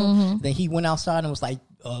bathroom. Then he went outside and was like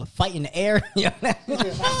fight in the air. Oh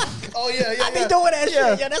yeah. I be doing that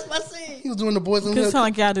shit. Yeah, that's my scene. He was doing the boys in the Sound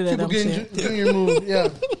like y'all do that dumb shit. Junior move. Yeah.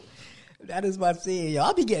 That is my scene, yo.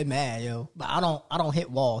 I'll be getting mad, yo, but I don't hit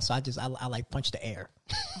walls, so I like punch the air.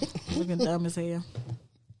 Looking dumb as hell.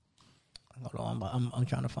 Hold on, I'm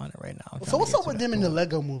trying to find it right now. So what's up with them in the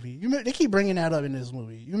Lego movie? You remember, they keep bringing that up in this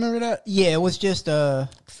movie. You remember that? Yeah, it was just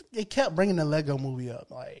They kept bringing the Lego movie up.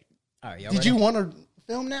 Like, all right, did you want to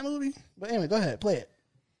film that movie? But anyway, go ahead, play it.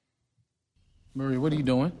 Marie, what are you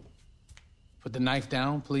doing? Put the knife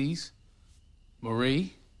down, please.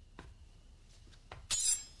 Marie?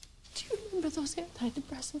 Do you remember those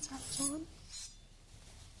antidepressants I was on?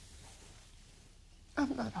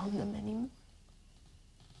 I'm not on them anymore.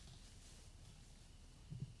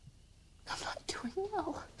 I'm not doing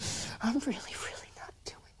well. I'm really, really not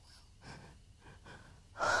doing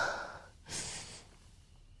well.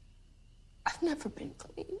 I've never been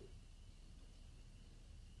clean.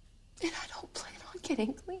 And I don't plan on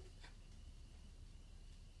getting clean.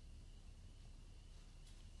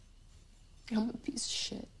 I'm a piece of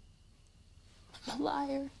shit. I'm a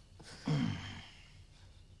liar. I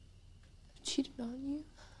cheated on you.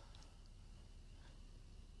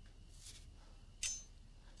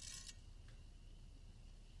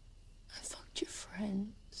 I fucked your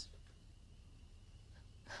friends.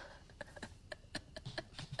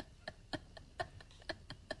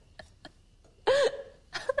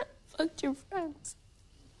 Fucked your friends.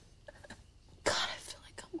 God, I feel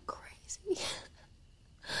like I'm crazy.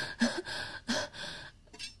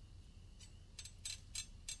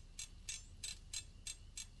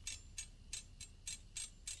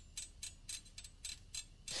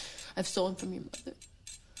 I've stolen from your mother.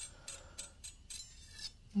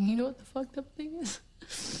 You know what the fucked up thing is?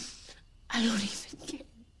 I don't even care.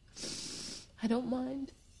 I don't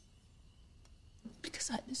mind. Because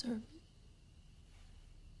I deserve it.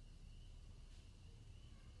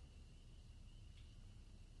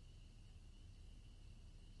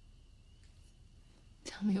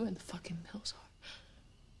 Tell me where the fucking pills are.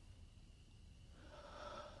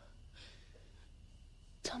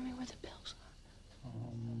 Tell me where the pills are.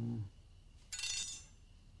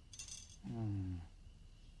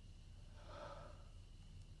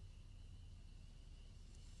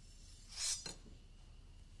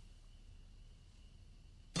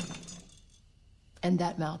 And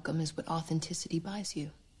that, Malcolm, is what authenticity buys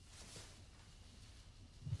you.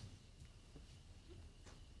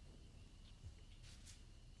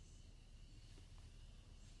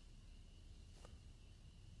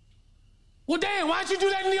 Well, damn, why'd you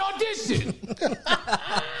do that in the audition?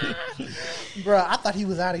 Bro, I thought he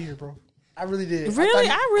was out of here, bro. I really did. Really?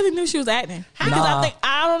 I really knew she was acting. Because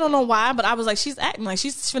I don't know why, but I was like, she's acting. Like,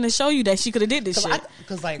 she's finna show you that she could have did this shit.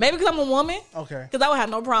 Maybe because I'm a woman. Okay. Because I would have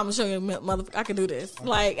no problem showing you, motherfucker, I can do this. Okay.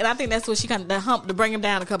 Like, and I think that's what she kind of, the hump to bring him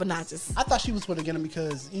down a couple notches. I thought she was going to get him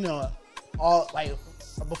because, you know, all, like,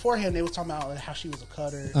 beforehand they was talking about how she was a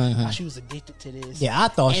cutter, how she was addicted to this. Yeah, I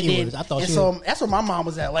thought she was. So that's where my mom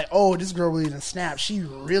was at. Like, oh, this girl really done snapped. She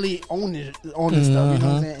really owned this stuff. You know what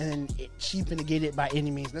I'm saying? And she finna get it by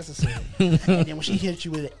any means necessary. And then when she hits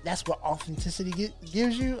you with it, that's what authenticity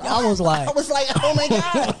gives you. I was like, oh my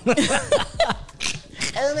god,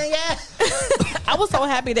 oh my god. I was so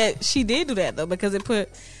happy that she did do that though, because it put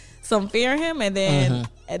some fear in him, and then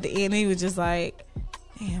at the end he was just like,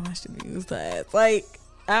 damn, I should have used that. Like,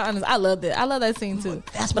 I loved it. I love that scene too.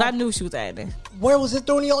 But I knew she was acting. Where was it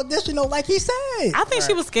during the audition though? Like he said, I think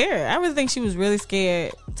she was scared. I really think she was really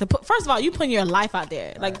scared to put. First of all, you putting your life out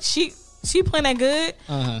there. Like she playing that good.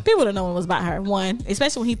 People would have known it was about her. One,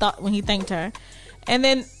 especially when he thanked her, and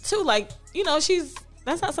then two, like, you know,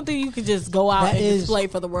 that's not something you could just go out and display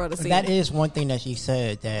for the world to see. That is one thing that she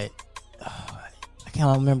said that I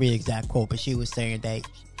can't remember the exact quote, but she was saying that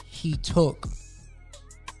he took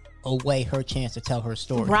away her chance to tell her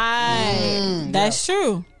story. Right. That's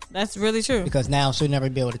true. That's really true. Because now she'll never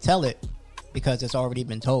be able to tell it because it's already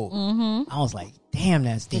been told. I was like, damn,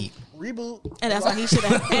 that's deep. Reboot. And that's why he should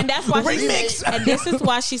have. And that's why remix. And this is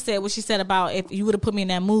why she said what she said about, if you would have put me in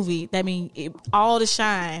that movie, that means all the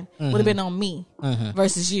shine would have been on me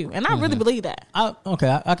versus you. And I really believe that. I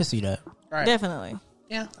can see that. Right. Definitely.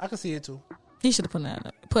 Yeah, I can see it too. He should have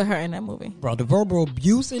put her in that movie. Bro, the verbal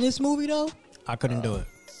abuse in this movie though, I couldn't do it.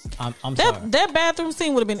 I'm sorry. That bathroom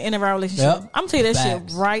scene would have been the end of our relationship. Yep. I'm telling you that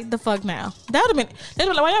Facts. shit right the fuck now. That would have been. They'd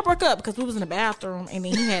be like, why y'all broke up? Because we was in the bathroom and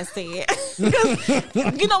then he had said.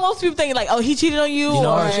 Because, most people think like, oh, he cheated on you.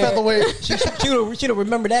 She'd have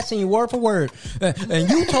remembered that scene word for word. And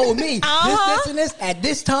you told me this and this at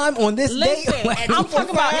this time on this day. I'm talking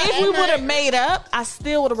about if we would have made up, I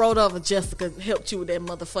still would have rolled over Jessica helped you with that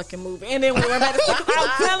motherfucking movie. And then we went back to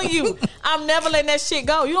I'm telling you, I'm never letting that shit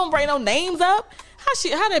go. You don't bring no names up.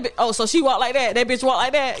 How that bitch? Oh, so she walked like that. That bitch walked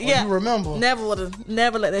like that. Yeah, you remember? Never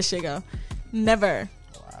let that shit go. Never.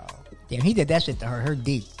 Wow. Damn, he did that shit to her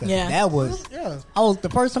deep. Yeah, that was. Yeah. The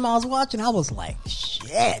first time I was watching, I was like,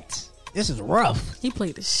 shit, this is rough. He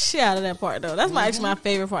played the shit out of that part though. That's actually my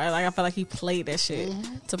favorite part. Like I felt like he played that shit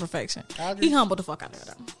to perfection. He humbled the fuck out of her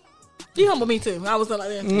though. He humbled me too. I was like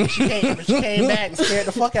that. She came back and scared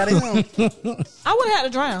the fuck out of him. I would have had to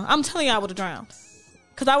drown. I'm telling you, I would have drowned.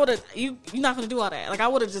 Cause I would have. You're not gonna do all that. Like I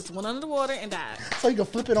would have just went under the water and died. So you can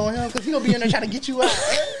flip it on him because he gonna be in there trying to get you out.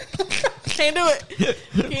 Can't do it.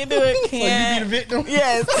 Can't do it. Can't. So you be the victim.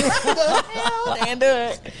 Yes. Can't do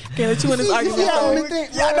it. Can't let you in this argument.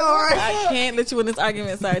 I can't let you in this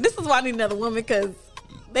argument. Sorry. This is why I need another woman because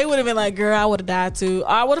they would have been like, "Girl, I would have died too." Or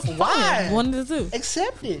I would have. Why? One of the two.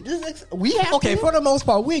 Accept it. We have okay. To. For the most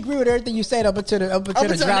part, we agree with everything you said up until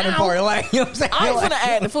the drowning part. Like, you know what I'm saying? I ain't gonna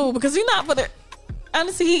add the food because you're not for the.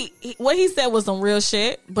 Honestly, what he said was some real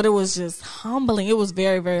shit, but it was just humbling. It was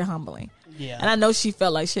very, very humbling. Yeah. And I know she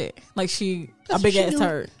felt like shit. Like a big ass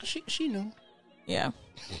turd. She knew. Yeah.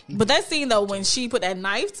 But that scene though, when she put that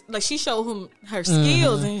knife, like she showed him her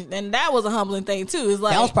skills, and that was a humbling thing too. It's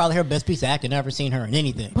like that was probably her best piece of acting. Never seen her in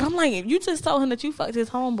anything. But I'm like, if you just told him that you fucked his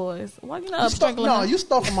homeboys, why you not you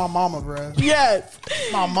stole from my mama, bro. Yes,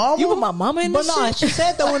 my mama. You put my mama in this shit? But no, she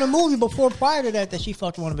said though in the movie prior to that she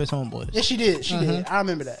fucked one of his homeboys. Yeah, she did. She did. I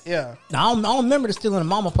remember that. Yeah. Now, I don't remember the stealing the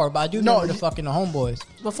mama part, but I do remember the fucking the homeboys.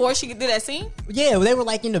 Before she did that scene? Yeah, they were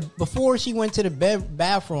like before she went to the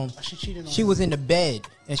bathroom. She cheated on him. She was in the bed.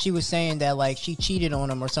 And she was saying that like she cheated on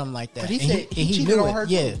him or something like that. But he said he cheated on her.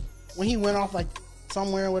 Yeah, when he went off like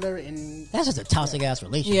somewhere or whatever, and that's just a toxic ass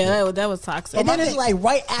relationship. Yeah, that was toxic. And then it's like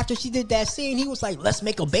right after she did that scene, he was like, "Let's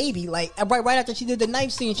make a baby." Like right after she did the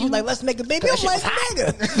knife scene, she was like, "Let's make a baby." I'm like,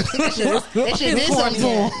 "Nigga, that shit did something to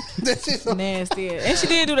him." Nasty. And she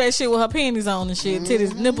did do that shit with her panties on and shit.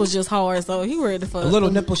 Titties, nipples just hard, so he ready to fuck. A little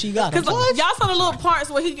nipple she got. Cause y'all saw the little parts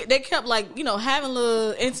where they kept like having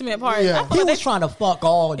little intimate parts. Yeah. He was trying to fuck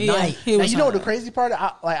all night. Now, you know what the crazy part?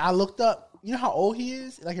 I looked up. You know how old he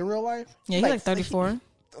is, like in real life? Yeah, he's like 34.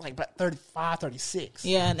 Like 35, 36.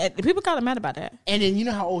 Yeah, and people got mad about that. And then you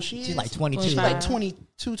know how old she is? She's like 22. She's like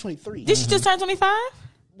 22, 23. Did she just turn 25?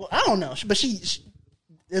 Well, I don't know. But she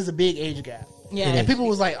there's a big age gap. Yeah. And people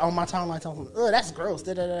was like on my timeline telling me, "Oh, that's gross."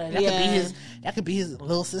 That could be his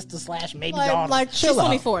little sister / maybe daughter. Like chill She's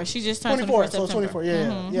 24. She just turned 24. 24. So 24.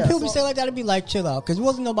 Yeah. Yeah. People be saying like that'd be like chill out because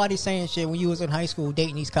wasn't nobody saying shit when you was in high school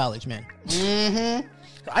dating these college men. Mm-hmm.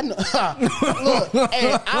 I know. Look,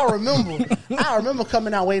 hey, I remember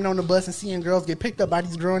coming out waiting on the bus and seeing girls get picked up by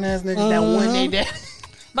these grown ass niggas that one day. That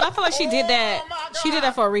But I feel like she did that. She did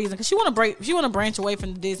that for a reason because she want to branch away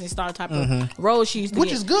from the Disney star type of role she used to which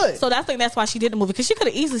get. is good. So I think that's why she did the movie because she could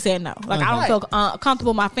have easily said no. Like I don't feel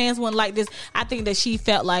comfortable. My fans wouldn't like this. I think that she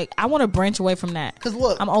felt like I want to branch away from that. Because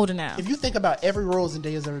look, I'm older now. If you think about every role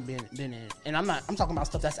Zendaya's ever been in, and I'm talking about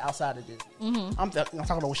stuff that's outside of this. I'm talking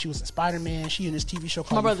about when she was in Spider-Man. She in this TV show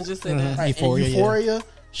called My brother just said that. Right, Euphoria. Yeah.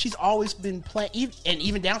 She's always been playing, and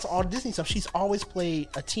even down to all Disney stuff, she's always played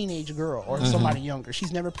a teenage girl or somebody younger.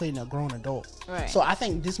 She's never played a grown adult. Right. So I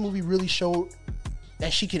think this movie really showed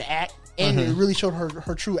that she can act, and it really showed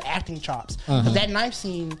her true acting chops. Because that knife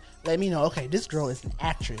scene let me know, okay, this girl is an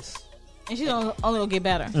actress, and she's only gonna get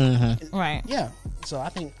better. Right. Yeah. So I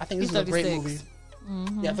think this is a great movie.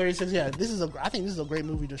 Yeah, 36. Yeah, I think this is a great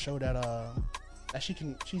movie to show that that she's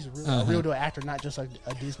a real deal actor, not just like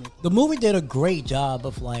a Disney. The movie did a great job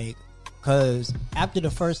of like, because after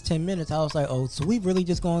the first 10 minutes, I was like, oh, so we really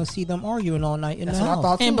just going to see them arguing all night in the house. I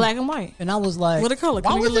thought too. In black and white. And I was like, what a color?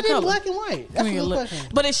 Why was it in black and white? That's a good question.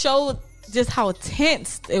 But it showed just how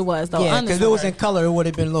tense it was, though. Yeah, because if it was in color, it would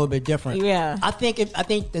have been a little bit different. Yeah, I think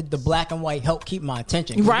that the black and white helped keep my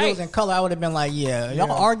attention. Right, if it was in color, I would have been like, y'all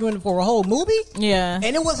arguing for a whole movie. Yeah,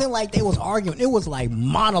 and it wasn't like they was arguing; it was like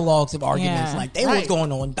monologues of arguments. Like they was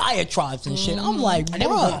going on diatribes and shit. I'm like, and they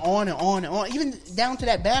were going on and on and on, even down to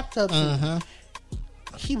that bathtub scene.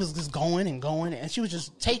 He was just going and going, and she was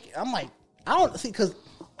just taking. I'm like, I don't see because.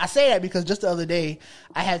 I say that because just the other day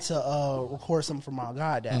I had to record something for my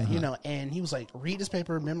goddad, and he was like, read this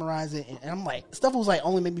paper, memorize it, and I'm like, stuff was like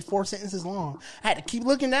only maybe 4 sentences long. I had to keep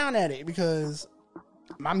looking down at it because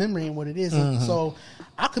my memory ain't what it is. So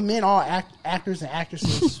I commend all actors and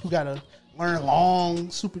actresses who got to learn long,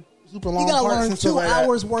 super long You gotta parts learn and stuff 2 like that.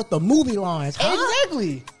 hours worth of movie lines. Huh?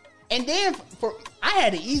 Exactly. And then I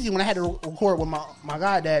had it easy when I had to record with my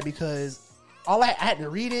goddad because I had to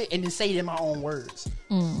read it and then say it in my own words.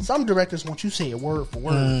 Some directors want you to say it word for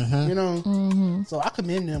word, you know. So I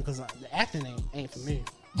commend them because the acting ain't for me.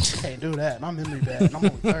 I can't do that. My memory bad. And I'm only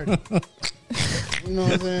 30. You know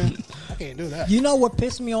what I'm saying? I can't do that. You know what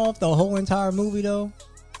pissed me off the whole entire movie though?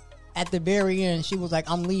 At the very end, she was like,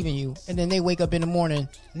 "I'm leaving you," and then they wake up in the morning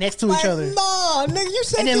next to like, each other. No, nigga, you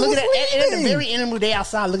said and then you looking was at the very end of the day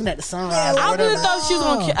outside, looking at the sunrise. I whatever. really thought she was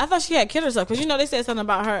gonna. I thought she had killed herself because they said something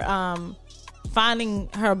about her finding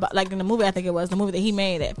her, like in the movie. I think it was the movie that he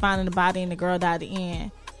made, that finding the body and the girl died at the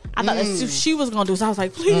end. I thought that's what she was gonna do, so I was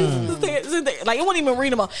like, please, Zendaya. Like it wasn't even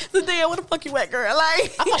readable. Zendaya, where the fuck you at, girl?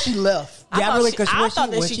 Like I thought she left. Yeah, really, because I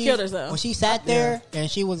thought that she killed herself when she sat there and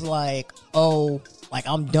she was like, "Oh, like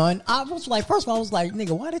I'm done." I was like, first of all, I was like,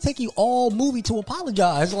 "Nigga, why did it take you all movie to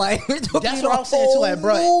apologize?" Like that's what I was saying too. Like,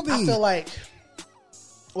 bro, movie. I feel like,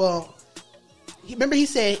 well, remember he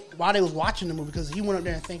said while they was watching the movie because he went up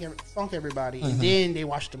there and thanked everybody, and then they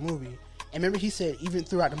watched the movie. And remember he said even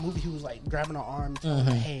throughout the movie he was like grabbing her arm, telling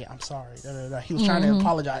her, "Hey, I'm sorry." Da, da, da. He was trying to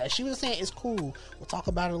apologize. And she was saying, "It's cool. We'll talk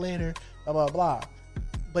about it later." Blah blah blah.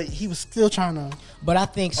 But he was still trying to. But I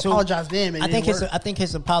think apologize to them. I think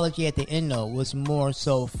his apology at the end though was more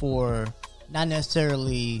so for not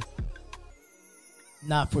necessarily.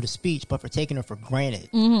 Not for the speech, but for taking her for granted,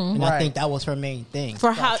 and I think that was her main thing.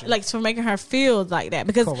 For how, like, for making her feel like that,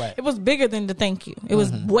 because it was bigger than the thank you. It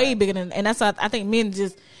was way bigger than, and that's why I think men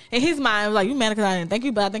just in his mind was like, "You mad because I didn't thank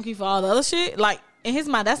you, but I thank you for all the other shit." Like in his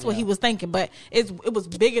mind, that's what he was thinking, but it was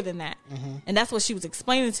bigger than that, and that's what she was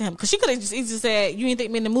explaining to him. Because she could have just easily said, "You didn't think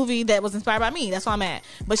me in the movie that was inspired by me. That's why I'm at."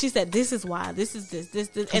 But she said, "This is why. This is this,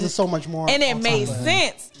 and there's so much more." And it made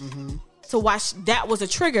sense. To watch that was a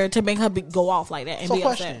trigger to make her go off like that and be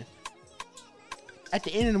upset. At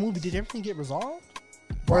the end of the movie, did everything get resolved?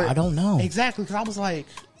 Or, I don't know exactly because I was like,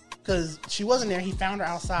 because she wasn't there. He found her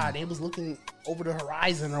outside. They was looking over the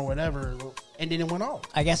horizon or whatever, and then it went off.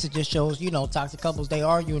 I guess it just shows toxic couples, they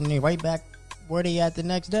argue and they right back where they at the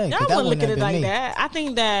next day. I wouldn't look at it like that. I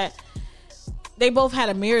think that they both had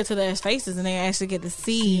a mirror to their faces and they actually get to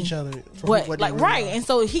see each other. What like right, and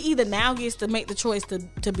so he either now gets to make the choice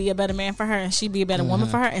to be a better man for her and she be a better woman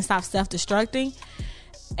for her and stop self-destructing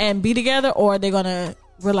and be together, or they're gonna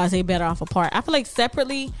realize they better off apart. I feel like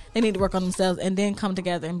separately they need to work on themselves and then come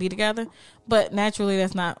together and be together. But naturally,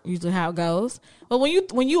 that's not usually how it goes. But when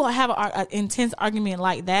you have an intense argument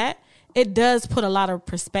like that, it does put a lot of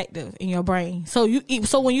perspective in your brain. So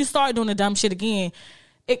when you start doing the dumb shit again.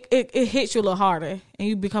 It hits you a little harder, and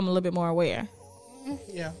you become a little bit more aware.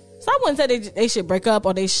 Yeah. So I wouldn't say they should break up,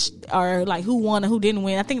 or or like who won or who didn't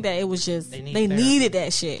win. I think that it was just they needed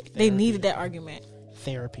that shit. Therapy. They needed that argument.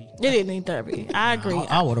 Therapy. They didn't need therapy. I agree.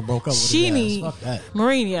 I would have broke up with Fuck that.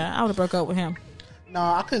 Marina, I would have broke up with him. No,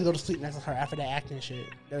 I couldn't go to sleep next to her after that acting shit.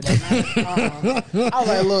 I was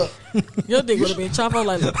like, look. Your dick would have been chopped off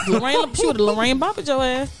like Lorraine. She would have Lorraine bopped your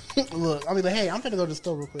ass. Look, I'll be like, hey, I'm finna go to the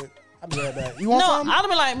store real quick. I'll be right back. You want something? No, I'd have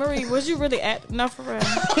been like, Marie, was you really at? No, for real.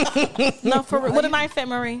 No, for real. What a knife at,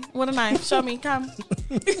 Marie? What a knife? Show me. Come.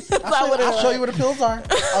 I'll show you where the pills are.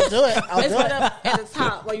 I'll do it. I'll do it. Up at the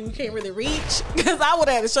top where you can't really reach. Because I would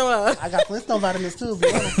have had to show up. I got Flintstone vitamins too.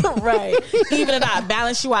 Right. Even if I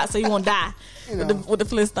balance you out so you won't die. With the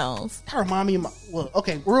Flintstones. That remind me of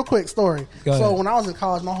okay, real quick story. So when I was in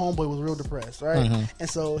college, my homeboy was real depressed, right? And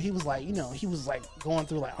so he was like, he was like going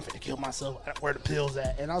through like, I'm finna kill myself. Where the pills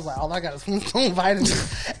at? And I was like, all I got is Flintstone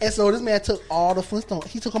vitamins. And so this man took all the Flintstone.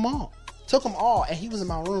 He took them all. And he was in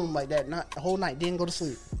my room like that the whole night. Didn't go to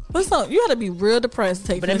sleep. Listen, you had to be real depressed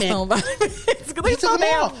to take Flintstone vitamins. He took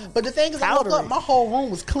them all. But the thing is, I woke up, my whole room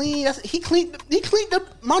was clean. He cleaned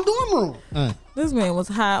my dorm room. This man was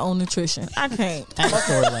high on nutrition. I can't.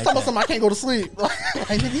 I can't go to sleep.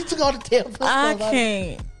 Like, he took all the damn. I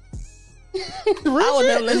can't. I would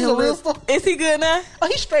never let him live. Is he good now? Oh,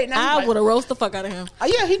 he's straight now. I would have roasted the fuck out of him.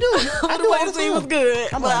 Yeah, he do. I do want to see he was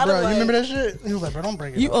good. I'm like, bro, you remember that shit? He was like, bro, don't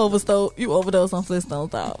bring it up. You overdosed on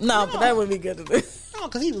Flintstones, dog. No, but that would be good to do. No,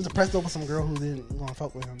 because he was depressed over some girl who didn't want to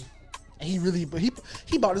fuck with him. And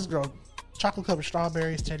he bought this girl chocolate covered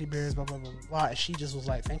strawberries, teddy bears, blah, blah, blah, blah. And she just was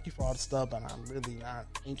like, thank you for all the stuff, but I'm really not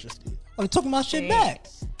interested. I'm taking my shit back.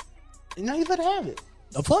 Now you better have it.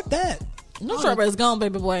 No, fuck that. No strawberries gone,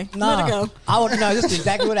 baby boy. Nah, let it go. This is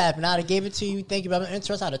exactly what happened. I'd have gave it to you. Thank you, but I'm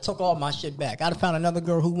interested. I'd have took all my shit back. I'd have found another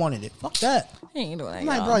girl who wanted it. Fuck that. He ain't doing that. I'm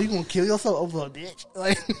like, bro, you gonna kill yourself over a bitch?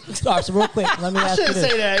 Like, all right, so real quick, let me ask you this. I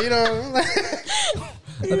shouldn't say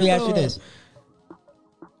that, Let me ask you this: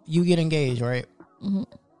 you get engaged, right? Mm-hmm.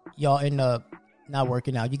 Y'all end up not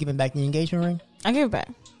working out. You giving back the engagement ring? I give it back.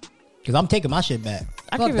 Because I'm taking my shit back.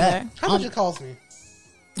 I Fuck give it that. back. How much it cost me?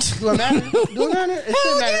 Do it matter? Do it matter? It Hell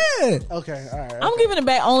should matter. yeah. Okay, all right. I'm giving it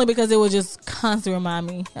back only because it would just constantly remind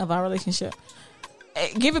me of our relationship.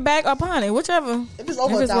 Give it back or pawn it, whichever. If it's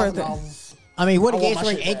over $1,000, I mean, what I want my engagement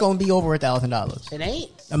ring shit ain't back. gonna be over $1,000. it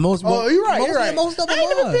ain't. And most, Oh, you're right. You're right. Most of them I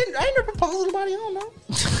ain't are. never proposed to nobody. I don't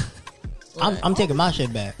know. I'm taking my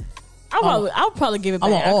shit back. I'll probably give it I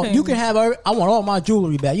back. want all. couldn't- You can have. I want all my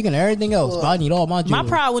jewelry back. You can have everything else, but I need all my jewelry. My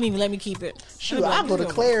pride wouldn't even let me keep it. Shoot, I'll go to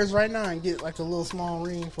Claire's right now and get like a little small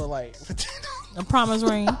ring for like. A promise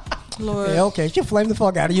ring. Lord. Yeah, okay. She flame the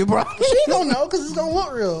fuck out of you, bro. She ain't gonna know because it's gonna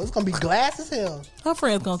look real. It's gonna be glass as hell. Her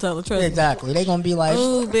friends gonna tell the truth. Exactly. They gonna be like,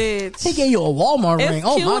 Ooh, bitch. he gave you a Walmart It's ring.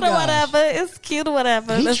 Oh cute my or god. whatever. It's cute or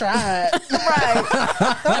whatever. He That's- tried.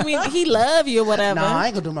 Right. I mean, he love you or whatever. Nah, I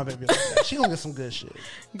ain't gonna do my baby like that. She gonna get some good shit.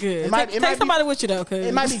 Good. It might- Take it might be- somebody with you though, cause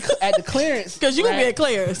It might be at the clearance. Cause you gonna be right? at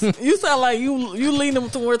Claire's. You sound like you lean them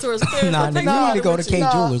towards Claire's. Nah, So take nigga, you need to go to somebody with K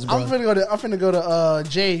you. Jewelers, bro. I'm finna go to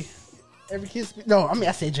J. Every kiss. No, I mean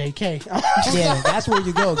I said JK. Yeah, that's where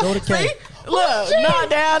you go. Go to K. Look, not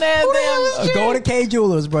down there. Damn. Go to K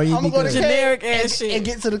Jewelers, bro. You I'm be gonna go to good. Generic K ass shit. and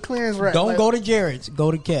get to the clearance rack. Don't Like, go to Jared's.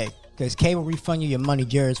 Go to K. Because K will refund you your money.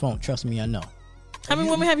 Jared's won't. Trust me, I know. How many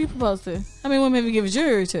women have you proposed to? How many women have you given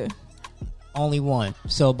jewelry to? Only one.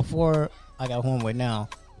 So before I got home with now,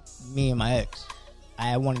 me and my ex,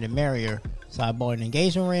 I wanted to marry her. So I bought an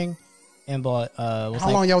engagement ring and bought How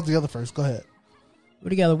long y'all was together first? Go ahead. We're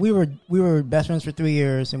together. We were best friends for 3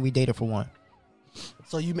 years and we dated for 1.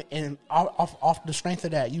 So you and off the strength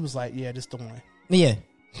of that, you was like, yeah, this the one. Yeah.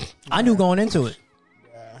 I knew going into it.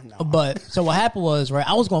 Yeah, no. But so what happened was, right,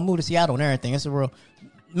 I was gonna move to Seattle and everything. It's a real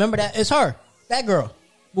remember that? It's her. That girl.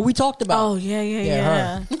 What we talked about. Oh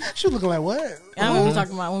yeah. She was looking like what? I remember we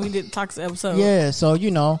talking about when we did the toxic episode. Yeah, so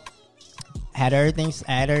had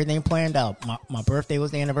everything planned out. My birthday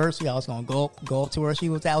was the anniversary. I was gonna go up to where she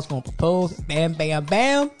was at. I was gonna propose. Bam, bam,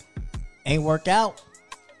 bam. Ain't worked out.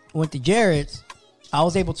 Went to Jared's. I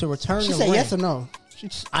was able to return. She the said ring. yes or no.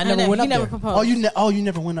 I never went up there. Oh, you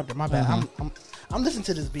never went up there. My bad. I'm listening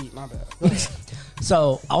to this beat. My bad.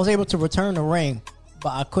 So I was able to return the ring, but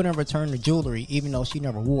I couldn't return the jewelry, even though she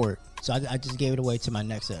never wore it. So I just gave it away to my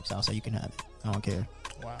next ex. I was like, you can have it. I don't care.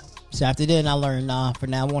 Wow. So after then, I learned, for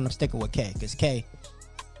now, I want to stick with K. Because K,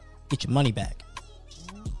 get your money back.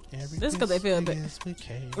 This because they feel bad.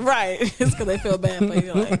 Okay. Right. It's because they feel bad for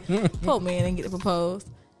you. Like, poor man didn't get to propose.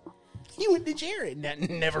 He went to Jared.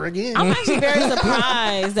 Never again. I'm actually very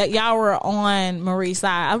surprised that y'all were on Marie's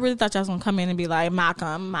side. I really thought y'all was going to come in and be like,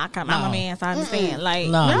 Malcolm, I'm a man, so I understand. Like,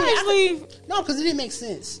 No. actually, No, because it didn't make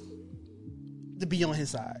sense to be on his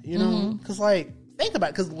side, you know? Because, think about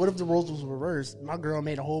it. Because what if the roles was reversed? My girl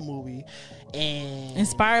made a whole movie and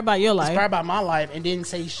inspired by your life. inspired by my life and didn't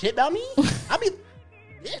say shit about me? I'd be,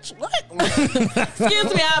 bitch, what?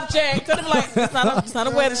 Excuse me, object. Could have like, it's not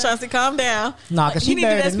a wedding, Chauncey. Calm down. Nah, because You she need to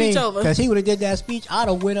do better that than me. speech over. Because he would have did that speech, I'd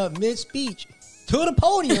have went up mid-speech to the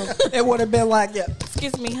podium. It would have been like, yeah.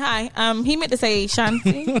 Excuse me. Hi. He meant to say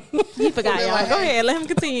Chauncey. He forgot, y'all. Like, Go hey. ahead. Let him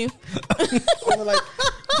continue. Like,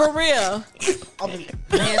 For real. I've been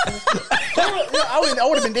dancing. I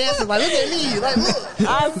would have been dancing. Like, look at me. Like, look.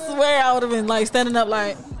 I swear I would have been like standing up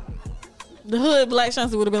like the hood Black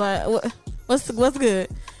Chauncey would have been like, what's good?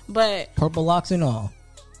 But Purple locks and all.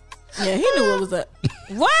 yeah, he knew what was up.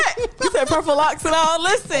 What? You said purple locks and all?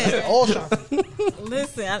 Listen. Old Chauncey.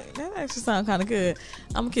 Listen, that actually sounds kind of good.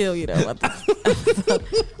 I'm gonna kill you though.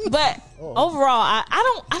 But overall,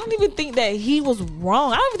 I don't even think that he was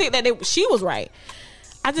wrong. I don't even think that she was right.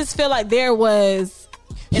 I just feel like there was.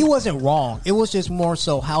 He wasn't wrong. It was just more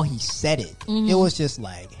so how he said it. It was just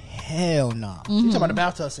like, hell no. You talking about the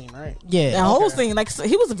bathtub scene, right? Yeah. The whole thing, like so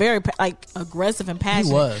he was very like aggressive and passionate.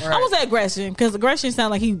 He was. I won't say aggression because aggression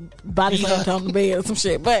sounded like he body slammed on the bed or some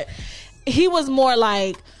shit. But he was more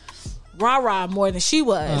like rah rah more than she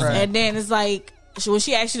was. Right. And then it's like when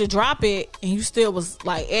she asked you to drop it and you still was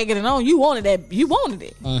like egging it on, you wanted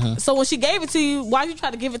it. So when she gave it to you, why you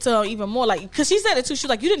try to give it to her even more? Like because she said it too. She was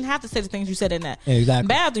like, you didn't have to say the things you said in that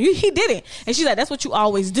bathroom. He didn't. And she's like, that's what you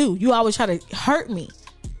always do. You always try to hurt me.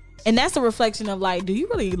 And that's a reflection of like, do you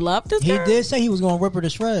really love this girl? He did say he was going to rip her to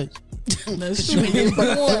shreds.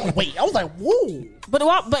 Wait, I was like, whoa. But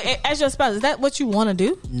as your spouse, is that what you want to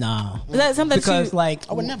do? Nah. Is that something because like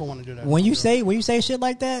I would never want to do that. When you say shit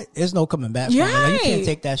like that, there's no coming back from it. Like, you can't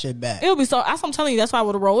take that shit back. It'll be so. That's what I'm telling you. That's why I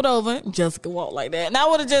would have rolled over, just walk like that, and I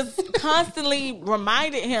would have just constantly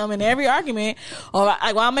reminded him in every argument, or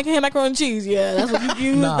like, while I'm making him macaroni and cheese. Yeah, that's what you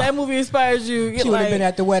use. Nah. That movie inspires you. She would have been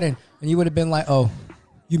at the wedding, and you would have been like, "Oh,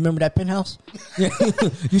 you remember that penthouse?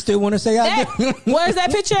 You still want to say I did?" Where's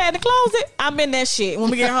that picture in the closet? I'm in that shit when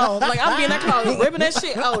we get home. Like, I'm in that closet, ripping that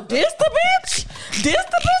shit. Oh, this the bitch? This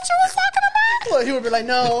the bitch you was talking about? Well, he would be like,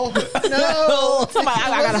 no. Somebody,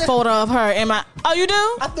 I got a photo of her in my. Oh, you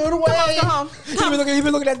do? I threw it away. Come on. He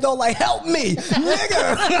been looking at that door like, "Help me,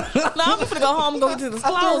 nigga." No, I'm gonna go home and go to this I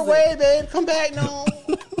threw it closet. away, babe. Come back, no.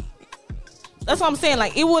 That's what I'm saying.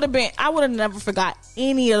 Like, it would have been, I would have never forgot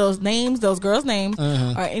any of those names, those girls' names,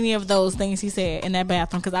 or any of those things he said in that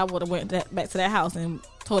bathroom, because I would have went back to that house and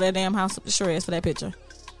tore that damn house up to shreds for that picture.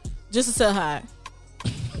 Just to sell high.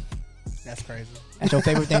 That's crazy. That's your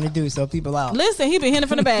favorite thing to do, so people out. Listen, he been hitting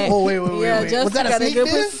from the back. Oh, wait. Just Was that a got sneak good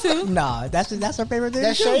diss? pussy too. Nah, that's her favorite thing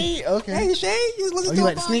That's to do. shade? Okay. Hey, shade. You listen Oh, to you a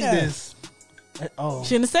like to sneak podcast. this? Oh.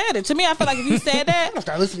 Shouldn't have said it. To me, I feel like if you said I'm that, gonna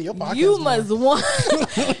start listening to your podcast. you more. must want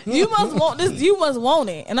you must want this. You must want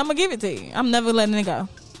it, and I'm gonna give it to you. I'm never letting it go.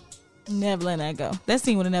 Never letting that go. That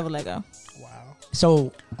scene would have never let go. Wow.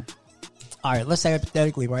 So, all right, let's say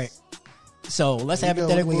hypothetically, right? So, let's say Here you go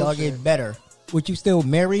with hypothetically y'all bullshit. get better. Would you still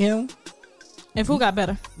marry him? If who got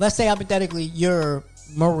better? Let's say hypothetically you're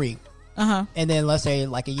Marie, Uh-huh. and then let's say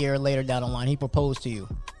like a year later down the line he proposed to you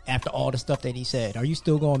after all the stuff that he said. Are you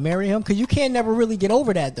still going to marry him? Because you can't never really get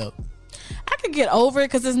over that though. I could get over it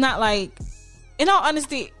because it's not like, in all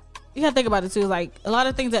honesty, you gotta think about it too. Like, a lot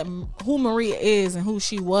of things that who Maria is and who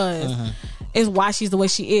she was is why she's the way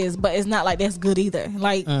she is, but it's not like that's good either.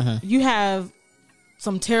 Like, you have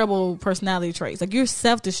some terrible personality traits. Like, you're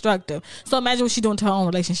self-destructive. So imagine what she's doing to her own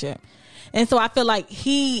relationship. And so I feel like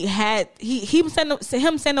him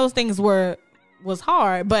saying those things was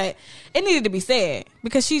hard, but it needed to be said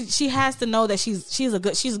because she has to know that she's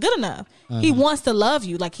good enough. He wants to love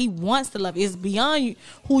you. Like, he wants to love you. It's beyond you,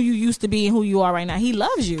 who you used to be and who you are right now. He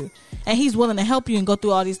loves you and he's willing to help you and go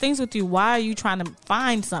through all these things with you. Why are you trying to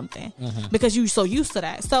find something? Because you're so used to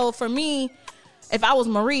that. So for me, if I was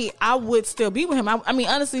Marie, I would still be with him. I mean,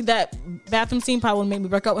 honestly, that bathroom scene probably would make me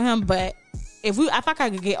break up with him, but if I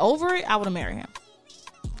could get over it, I would have married him.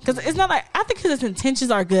 Because it's not like, I think his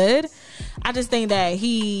intentions are good. I just think that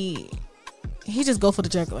he just go for the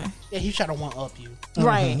jugular. Yeah, he try to one up you.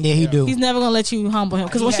 Right. Yeah, he do. He's never going to let you humble him.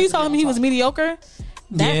 Because He when she has to told be him on he was top. mediocre,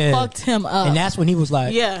 that fucked him up. And that's when he was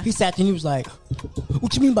like, Yeah. he sat there and he was like,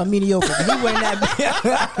 "What you mean by mediocre?" He went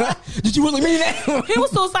that. Did you really mean that? He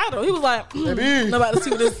was suicidal. He was like, nobody see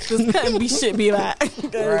what this cutting be shit be about.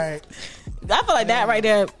 'Cause Right. I feel like that right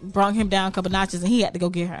there brought him down a couple notches and he had to go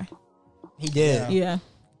get her. He did. Yeah.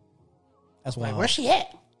 That's Like, why. where's she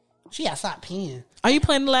at? She outside peeing. Are you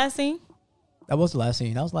playing the last scene? That was the last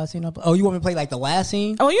scene. That was the last scene. Oh, you want me to play like the last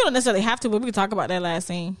scene? Oh, you don't necessarily have to, but we can talk about that last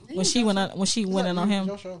scene when she went in on him.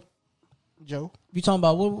 Joe. You talking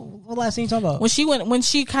about what last scene? You talking about? When she went, when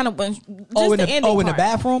she kind of went. Just in the the ending in the part.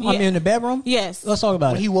 bathroom. I Yeah. mean, in the bedroom. Yes. Let's talk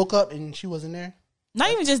about When it. he woke up and she wasn't there. Not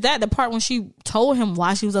even just that. The part when she told him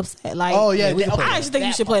why she was upset. Like, Oh yeah, we can play I actually think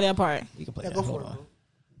you should play that part. You can play Yeah, that. go Hold for it. on. Bro.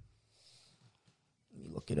 Let me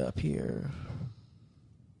look it up here.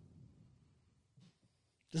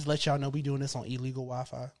 Just let y'all know we doing this on illegal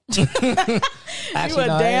Wi-Fi. Actually, You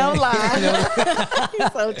a no, damn I lie.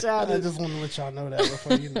 He's so I childish. just want to let y'all know that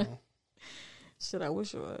before you know. Shit, I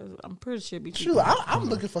wish it was. I'm pretty sure it'd be Shoot, I'm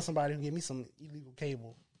looking for somebody who give me some illegal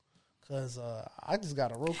cable. Cause I just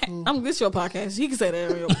got a Roku. I'm good. Your podcast. He can say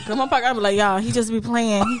that. Real. Cause my podcast, I be like, y'all. He just be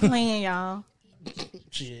playing. He playing, y'all.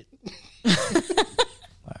 Shit.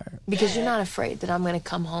 Because you're not afraid that I'm going to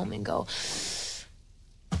come home and go,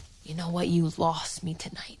 you know what? You lost me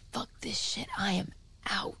tonight. Fuck this shit. I am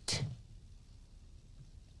out.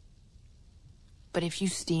 But if you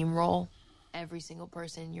steamroll every single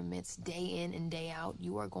person in your midst, day in and day out,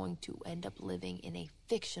 you are going to end up living in a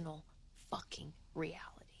fictional fucking reality.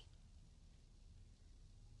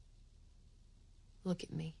 Look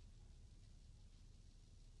at me.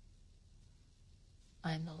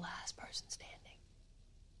 I'm the last person standing.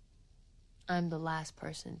 I'm the last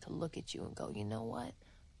person to look at you and go, you know what?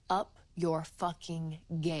 Up your fucking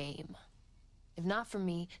game. If not for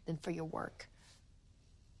me, then for your work.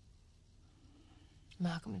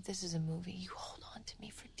 Malcolm, if this is a movie, you hold on to me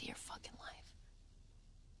for dear fucking life.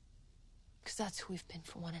 Because that's who we've been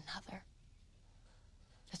for one another.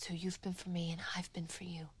 That's who you've been for me and I've been for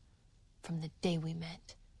you. From the day we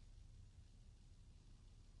met.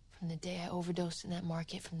 From the day I overdosed in that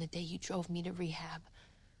market, from the day you drove me to rehab,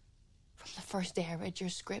 from the first day I read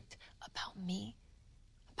your script about me,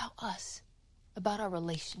 about us, about our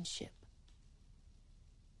relationship,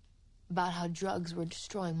 about how drugs were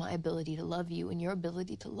destroying my ability to love you and your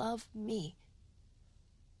ability to love me.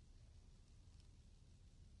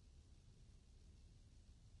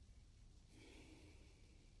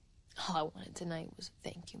 All I wanted tonight was a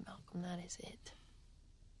thank you, Malcolm. That is it.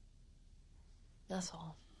 That's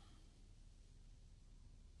all.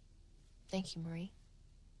 Thank you, Marie.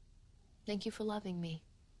 Thank you for loving me.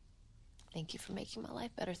 Thank you for making my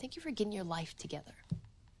life better. Thank you for getting your life together.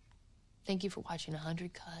 Thank you for watching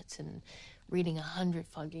 100 cuts and reading 100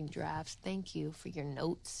 fucking drafts. Thank you for your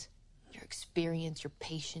notes, your experience, your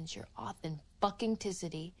patience, your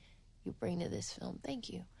authenticity you bring to this film. Thank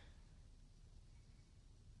you.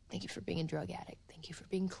 Thank you for being a drug addict. Thank you for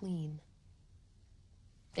being clean.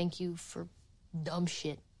 Thank you for dumb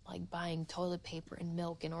shit like buying toilet paper and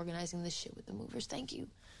milk and organizing this shit with the movers. Thank you.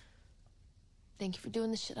 Thank you for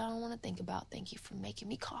doing the shit I don't want to think about. Thank you for making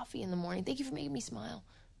me coffee in the morning. Thank you for making me smile.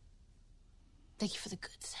 Thank you for the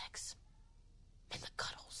good sex and the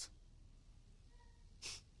cuddles.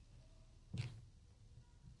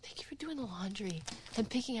 Thank you for doing the laundry and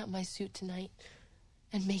picking out my suit tonight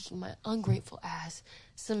and making my ungrateful ass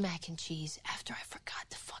some mac and cheese after I forgot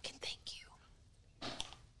to fucking thank you.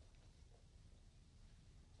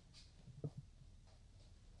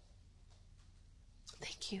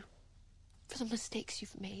 Thank you for the mistakes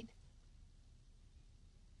you've made.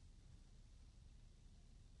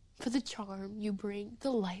 For the charm you bring, the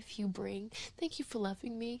life you bring. Thank you for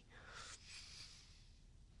loving me.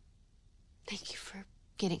 Thank you for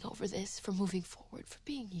getting over this, for moving forward, for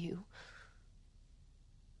being you.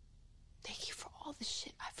 Thank you for all the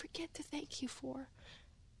shit I forget to thank you for.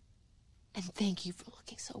 And thank you for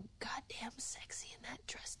looking so goddamn sexy in that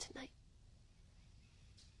dress tonight.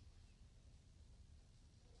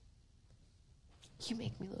 You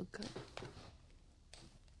make me look good.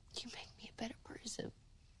 You make me a better person.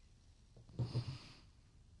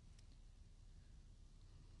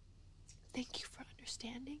 Thank you for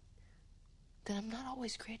understanding that I'm not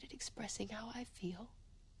always great at expressing how I feel.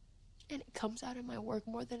 And it comes out in my work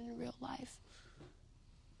more than in real life.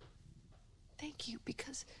 Thank you,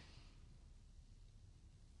 because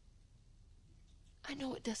I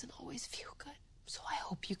know it doesn't always feel good. So I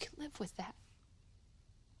hope you can live with that.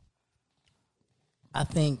 I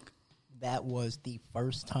think that was the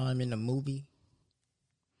first time in the movie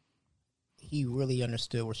he really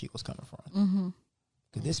understood where she was coming from. Mm-hmm.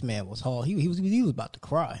 Because this man was hard. He was about to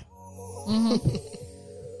cry. Mm-hmm.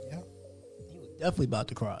 Yeah, he was definitely about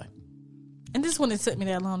to cry. And this wouldn't took me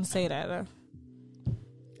that long to say that, though.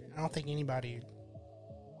 I don't think anybody,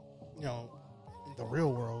 in the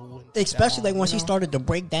real world wouldn't. Especially like when she started to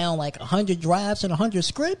break down like 100 drafts and 100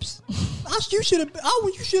 scripts. You should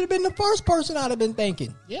have been the first person I'd have been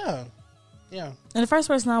thinking. Yeah. And the first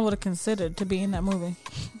person I would have considered to be in that movie.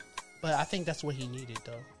 But I think that's what he needed,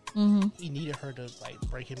 though. Mm-hmm. He needed her to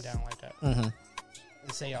break him down like that and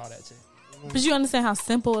say all that to him. But you understand how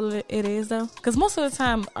simple it is, though? Because most of the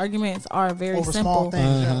time, arguments are very over simple. Small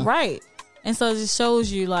things, yeah. Right. And so it just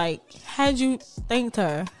shows you, had you thanked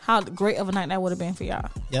her, how great of a night that would have been for y'all.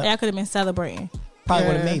 Yep. Y'all could have been celebrating. Probably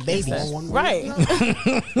would have made babies. Right.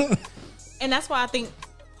 And that's why I think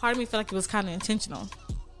part of me felt like it was kind of intentional.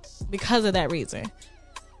 Because of that reason.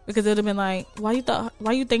 Because it would have been like, why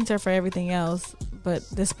you thanked her for everything else, but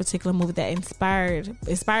this particular movie that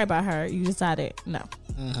inspired by her, you decided no.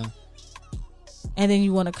 Mm-hmm. And then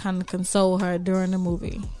you want to kind of console her during the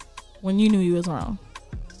movie when you knew you was wrong.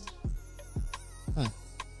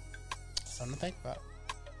 Something to think about.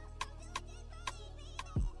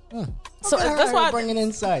 So that's why bringing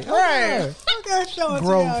insight. Right. Okay, show it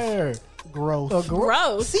Growth. to y'all here. Growth.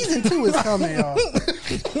 Gross. Season 2 is coming, y'all.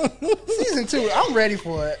 Season 2, I'm ready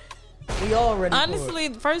for it. We all ready. Honestly,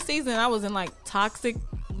 the first season I was in toxic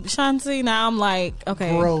Shanti. Now I'm like,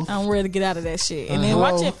 okay, Growth. I'm ready to get out of that shit. And then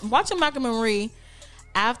watching Malcolm and Marie.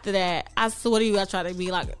 After that, I swear to you, I try to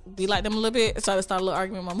be like them a little bit. Try to start a little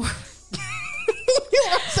argument with my mom.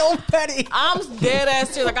 You're so petty. I'm dead ass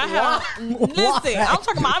serious. Listen, I'm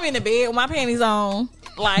talking about I'm in the bed with my panties on.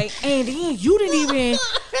 And then you didn't even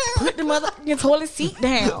put the motherfucking toilet seat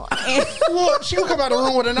down. And Look, she will come out of the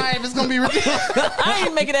room with a knife. It's gonna be ridiculous. I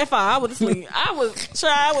didn't make it that far. I would have sleep. I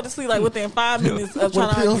would sleep within 5 minutes of trying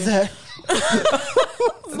to pills argue. at?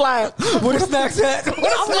 It's like, Where the snacks at? I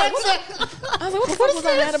was like, what the fuck was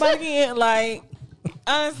I mad about again?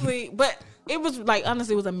 Honestly, but it was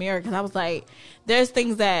honestly, it was a mirror because I was like, there's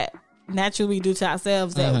things that naturally we do to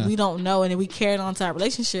ourselves that we don't know, and then we carry it on to our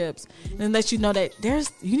relationships, and let you know that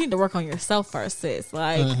you need to work on yourself first, sis,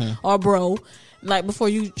 like or bro, like before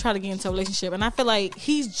you try to get into a relationship. And I feel like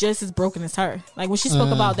he's just as broken as her. Like when she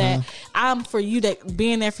spoke about that, I'm for you, that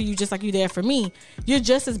being there for you just like you there for me. You're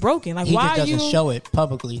just as broken. Like he why just are doesn't you show it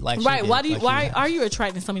publicly? Like right? Why are you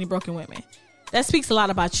attracting so many broken women? That speaks a lot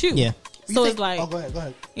about you. Yeah. So it's like, go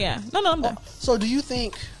ahead. Yeah. No, I'm done. So do you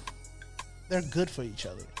think they're good for each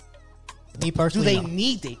other? Me personally,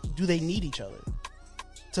 do they need each other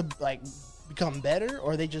to like become better,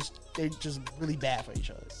 or they're just really bad for each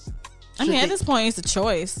other? I mean, at this point, it's a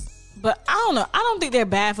choice. But I don't know. I don't think they're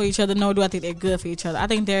bad for each other, nor do I think they're good for each other. I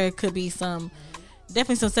think there could be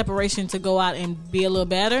definitely some separation to go out and be a little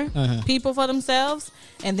better people for themselves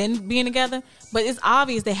and then being together. But it's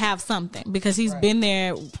obvious they have something because he's been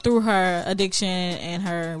there through her addiction and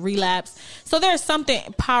her relapse. So there's something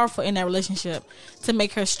powerful in that relationship to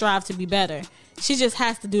make her strive to be better. She just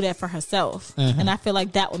has to do that for herself. And I feel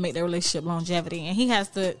like that would make their relationship longevity. And he has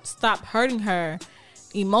to stop hurting her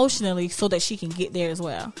emotionally so that she can get there as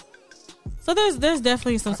well. So there's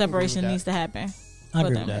definitely some separation needs to happen. I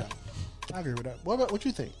agree with that. I agree with that. What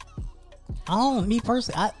you think? Me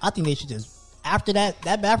personally, I think they should just, after that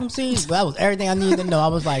bathroom scene, that was everything I needed to know. I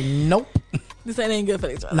was like, nope. This ain't good for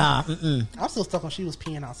each other. Nah. I'm still stuck on she was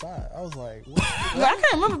peeing outside. I was like, what? I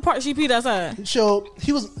can't remember the part she peed outside. So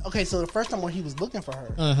he was okay. So the first time when he was looking for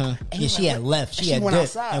her, and she had left. She had went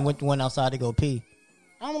dipped outside and went outside to go pee.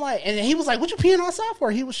 I'm like, and he was like, "What you peeing outside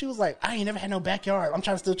for?" She was like, "I ain't never had no backyard. I'm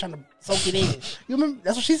still trying to soak it in." You remember?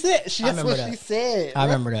 That's what she said. She said. I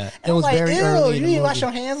remember that. And it was very like, early. You didn't wash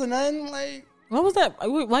your hands or nothing. Like, what was that?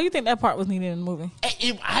 Why do you think that part was needed in the movie?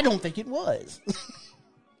 I don't think it was.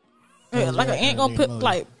 Like an ant gonna put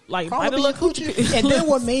like bite a little coochie. And then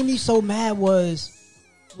what made me so mad was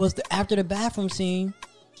after the bathroom scene,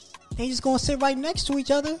 they just gonna sit right next to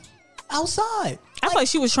each other outside. I feel like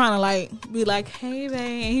she was trying to like be like, "Hey, babe,"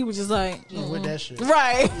 and he was just like, with that shit,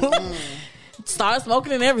 right? Start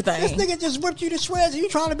smoking and everything. This nigga just ripped you to shreds, and you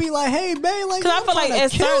trying to be like, "Hey, babe," like, because I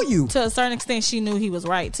feel like to a certain extent, she knew he was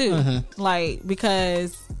right too. Like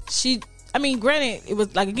because granted, it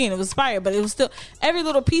was like it was inspired, but it was still every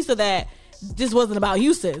little piece of that just wasn't about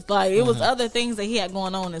you, sis. Like it was other things that he had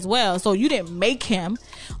going on as well. So you didn't make him,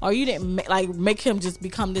 or you didn't make him just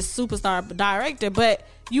become this superstar director, but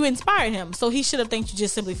you inspired him. So he should have thanked you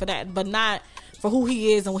just simply for that, but not for who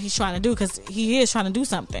he is and what he's trying to do, because he is trying to do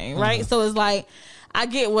something, right? So it's like I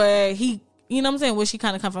get where he, you know what I'm saying, where she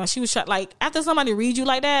kind of come from. She was like, after somebody reads you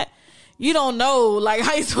like that, you don't know like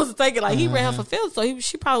how you supposed to take it. Like he read her for Phil, so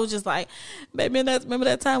she probably was just like, "Baby, remember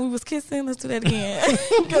that time we was kissing? Let's do that again."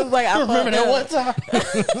 Because like I remember that one time.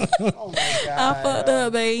 Oh my god, I fucked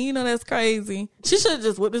up, babe. You know that's crazy. She should have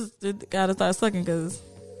just whipped this guy to start sucking, because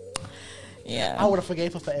I would have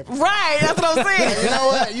forgave her for everything. Right, that's what I'm saying. You know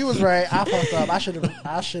what? You was right. I fucked up. I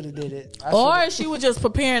should have did it. Or she was just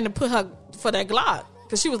preparing to put her for that Glock,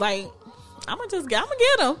 because she was like, I'm gonna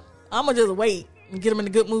get him. I'm gonna just wait and get him in a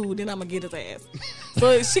good mood, then I'm gonna get his ass.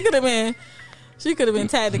 So she could have been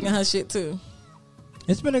tacticing her shit too.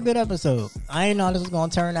 It's been a good episode. I ain't know how this was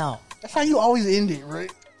gonna turn out. That's how you always end it,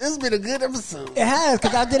 right? This has been a good episode. It has,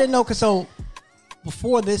 because I didn't know. So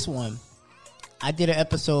before this one, I did an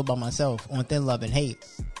episode by myself on Thin Love and Hate.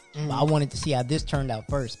 But I wanted to see how this turned out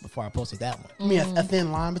first before I posted that one. You mean a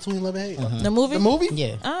thin line between love and hate? The movie? The movie?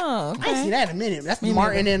 Yeah. Oh, okay. I ain't seen that in a minute. That's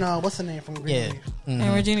Martin and what's the name from Green Wave?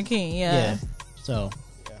 And Regina King, yeah. So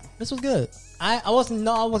this was good. I wasn't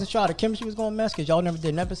sure how the chemistry was going to mess, because y'all never did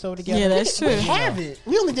an episode together. Yeah, that's true. We haven't.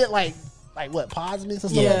 We only did like what, Positives or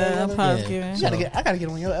something? Yeah, Positives. I gotta get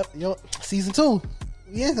on your season 2.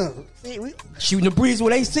 Yeah. Shooting the breeze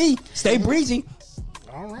with AC. Stay breezy.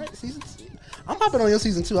 All right, season 2. I'm hopping on your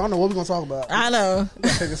season 2. I don't know what we're gonna talk about. I know. We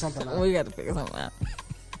gotta figure something out. We got to figure something out.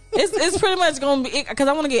 It's pretty much gonna be, because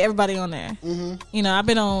I want to get everybody on there. You know, I've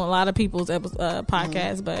been on a lot of people's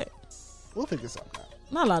podcasts, but we'll figure something out.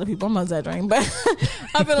 Not a lot of people. I'm exaggerating, but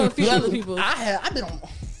I've been on a few other people's. I've been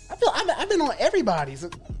on everybody's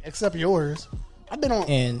except yours. I've been on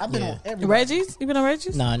everybody. Reggie's? You been on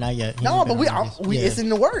Reggie's? No, not yet. No, but it's in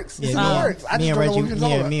the works. It's in the works. I just don't know what we can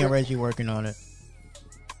talk about. Me and Reggie working on it.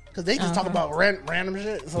 Because they just talk about random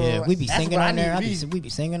shit. So yeah, we be singing on there. We be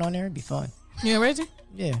singing on there. It'd be fun. You and Reggie?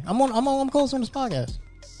 Yeah, I'm close on this podcast.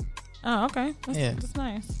 Oh, okay. That's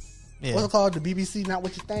nice. Yeah. What's it called? The BBC Not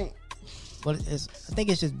What You Think. Well, I think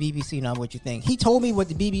it's just BBC Not What You Think. He told me what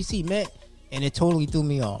the BBC meant, and it totally threw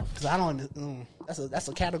me off. Because I don't. That's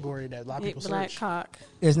a category that a lot of Big people black search. cock.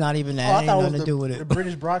 It's not even that. Oh, I Ain't thought it nothing was to do with the it.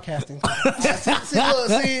 British Broadcasting.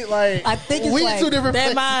 see, like I think it's we like two different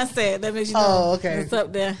That places. mindset that makes you know Oh, okay. it's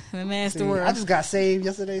up there in the nasty See, world. I just got saved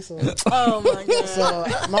yesterday, so Oh my god.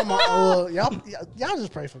 so my mom. Y'all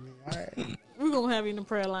just pray for me. All right. We're gonna have you in the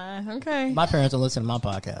prayer line, okay? My parents don't listen to my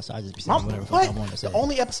podcast, so I just be saying whatever the fuck What? I want to say. The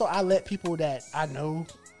only episode I let people that I know,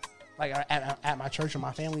 like at my church or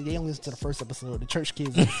my family, they only listen to the first episode. The church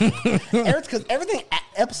kids, because everything at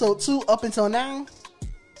episode 2 up until now,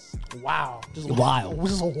 wow, just Wild.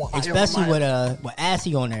 just a wild, Especially with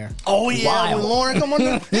Assy on there. oh yeah, Wild. when Lauren come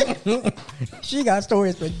on there. She got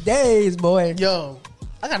stories for days, boy. Yo,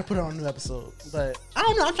 I gotta put her on a new episode, but I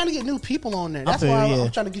don't know. I'm trying to get new people on there. I That's feel why you, yeah.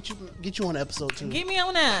 I'm trying to get you on the episode too. Get me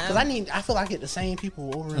on that. Because I feel like I get the same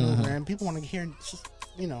people over and over, and people want to hear,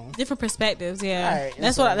 you know. Different perspectives, yeah. Right,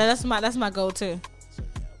 That's and that's my goal too.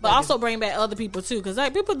 But also bring back other people too, because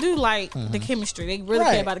like people do like the chemistry. They really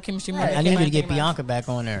Right. care about the chemistry more. Right. than I need you to anything get else. Bianca back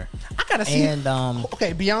on there. I gotta see. And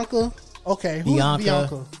okay, Bianca. Okay, who's Bianca.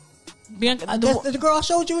 Bianca? Bianca, That's the girl I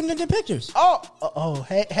showed you in the pictures.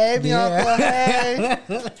 Hey, Bianca.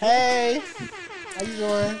 Hey. How you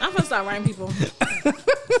doing? I'm gonna start writing people.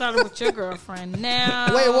 Started with your girlfriend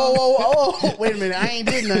now. Wait, whoa. Wait a minute. I ain't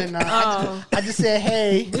did nothing. Oh. I just said,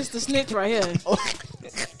 hey. This the snitch right here.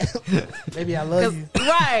 Baby, I love you.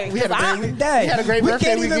 Right. We had a 'cause great, Dang. we had a great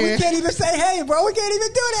birthday We weekend. can't even say hey, bro. We can't even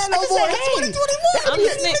do that no just more. said, It's hey. 2021. I'm the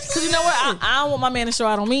snitch. Because you know what? I don't want my man to show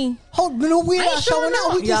out on me. Hold, no, we I not ain't showing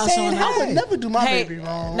showing out. We out. just Y'all saying showing out. I would hey. never do my Hey, baby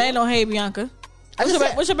wrong. they ain't no hey, Bianca. I just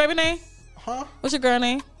said, What's your baby name? huh? What's your girl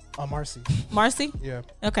name? Marcy. Marcy? Yeah.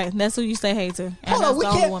 Okay, that's who you say hey to. And Hold that's on, we the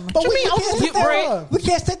only can't. woman. But we mean, can't I'm sit there. Brett. We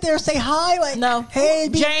can't sit there and say hi. Like No. hey,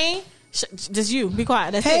 Jane, just you. Be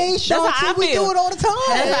quiet. That's hey, it. That's how I Shanti. We feel. do it all the time.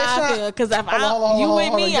 That's Hey, how I Sha- feel. Because if Hold you on, with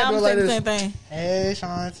hold me, on. I'm Get me saying the like same thing. Hey,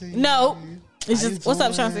 Shanti. No. It's How just, you what's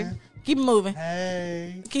up, doing? Shanti? Keep it moving.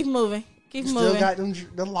 Hey. Keep it moving. Keep it Still moving. got them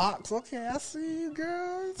the locks. Okay, I see you,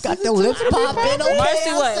 girl. Got Season the two. lips popping. Okay, Marcy,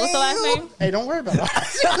 I what? see What's the last you. name? Hey, don't worry about that.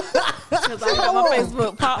 Because I got my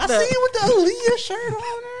Facebook I popped up. see you with the Aaliyah shirt on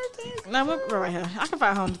and everything. No, we're right here. I can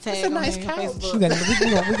find her on the tag. It's a on nice here, couch.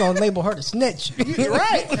 Facebook. We're gonna label her the snitch. You're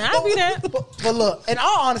right. I'll be there. But look, in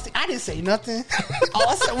all honesty, I didn't say nothing. All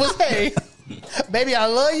I said was, hey, baby, I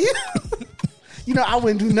love you. You know, I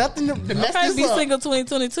wouldn't do nothing to mess Okay, this be up. single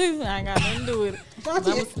 2022. I ain't got nothing to do with it. I'm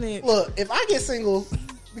a snitch. Look, if I get single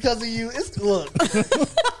because of you, it's look.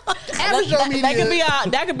 Average Joe Media.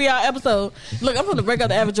 That could be our episode. Look, I'm gonna break up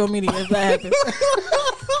the Average Joe Media if that happens.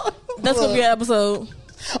 That's gonna be an episode.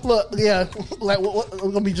 Look, yeah, like we're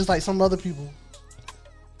gonna be just like some other people.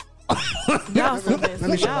 Y'all so messy. Let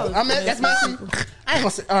me show Y'all you. I mean, that's messy. I ain't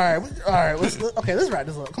gonna say. All right. Let's wrap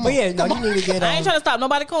this up. Come But on. yeah, no, you need to get. I ain't trying to stop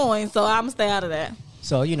nobody coin, so I'm gonna stay out of that.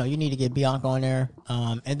 So you need to get Bianca on there,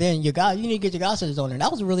 and then you need to get your god sisters on there.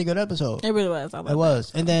 That was a really good episode. It really was. It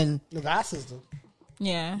was, and then The God sister.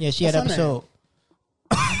 Yeah. yeah, she had What's her episode.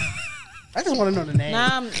 I just want to know the name.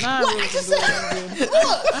 Nah, I really just can do said- it.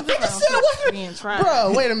 Look, I just said what? Being tried.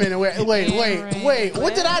 Bro, wait a minute. Wait.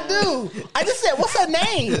 What did I do? I just said, what's her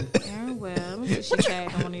name? Yeah, well, let me see she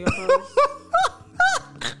tagged on one of your posts.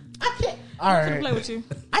 I can't. All I'm gonna play right. with you.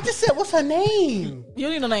 I just said, what's her name? You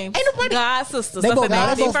don't need no name. Ain't nobody- God sisters. They That's both their name.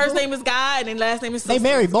 God Their sisters? first name is God and then last name is They sisters.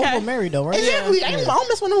 married. Both okay? of them married though, right? Exactly. I don't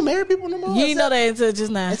mess with no married people no more. You didn't know that until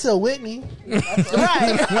just now. Until Whitney.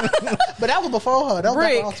 Right. But that was before her. That was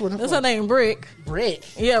Brick. back when I was That's her name, Brick. Brick.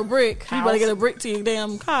 Yeah, Brick. You House. better get a brick to your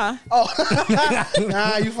damn car. Oh.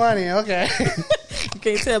 Nah, you funny. Okay. You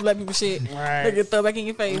can't tell black people shit. Right. They get throw back in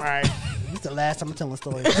your face. Right. This is the last time I'm telling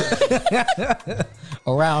stories.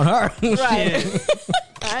 Around her. Right.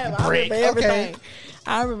 I Brick, remember everything. okay.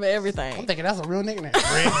 I remember everything. I'm thinking that's a real nickname.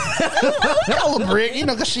 Brick. Call her Brick. You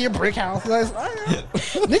know, because she a brick house. Like,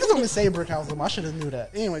 niggas only say brick house. I should have knew that.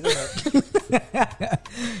 Anyway, go ahead.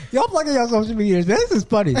 Y'all plugging your social medias. This is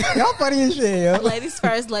funny. Y'all funny as shit, yo. Ladies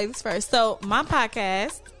first. So my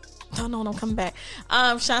podcast. Oh no, I'm coming back.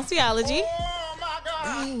 Shantiology. Oh, my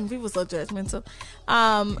God. Dang, people so judgmental.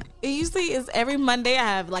 It usually is every Monday. I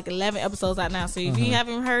have like 11 episodes out now. So if you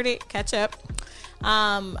haven't heard it, catch up.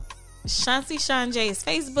 Shanti Sean J is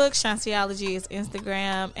Facebook. Shantiology is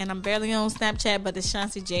Instagram. And I'm barely on Snapchat, but it's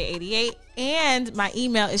Shanti J88. And my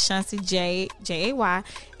email is Shanti J,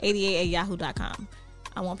 J-A-Y-88@yahoo.com.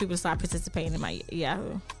 I want people to start participating in my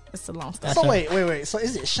Yahoo. It's a long story. So wait. So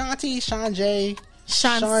is it Shanti, Sean J,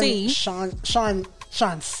 Sean C. Sean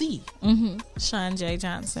C? Sean J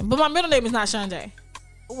Johnson. But my middle name is not Sean J.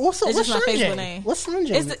 What's It's what's just my Sean Facebook J? name. What's Sean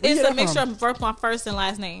J? It's Where you a get that mixture from? of my first and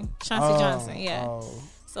last name. Chauncey Johnson, yeah. Oh.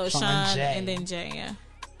 So Sean Sean J. and then J, yeah.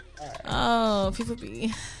 Oh, people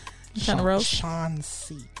be Kind of roast.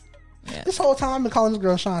 Shanti. Yeah. This whole time I've been calling this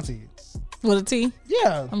girl Shanti. With a T?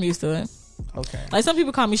 Yeah. I'm used to it. Okay. Like some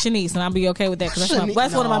people call me Shanice, and I'll be okay with that because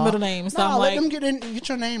that's one of my middle names. So no, I'm let like, them get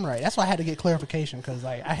your name right. That's why I had to get clarification because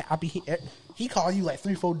like he called you like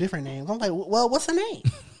 3-4 different names. I'm like, well, what's her name?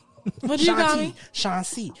 what do you call me? Sean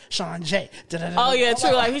C, Sean J. Oh yeah,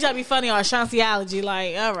 true. Like he try to be funny or Shantiology.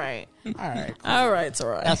 Like, all right, it's all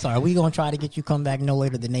right. That's all right. We gonna try to get you come back no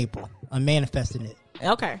later than April. I'm manifesting it.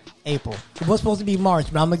 Okay. April. It was supposed to be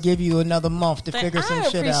March, but I'm gonna give you another month to figure some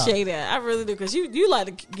shit out. I appreciate that. I really do because you like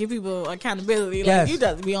to give people accountability. Like Yes. you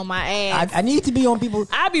just be on my ass. I need to be on people.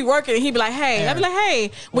 I be working and he be like, hey. I be like, hey,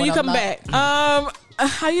 when you come back?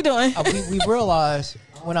 How you doing? We realize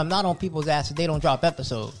when I'm not on people's asses, they don't drop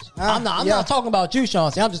episodes. I'm not talking about you, Sean.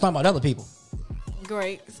 I'm just talking about other people.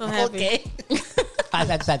 Great. So happy. Okay. I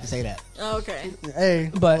just had to say that. Okay. Hey,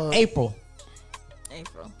 But April.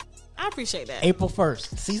 I appreciate that. April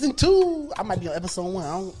 1st. Season 2. I might be on episode 1. I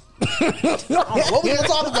don't know what we gonna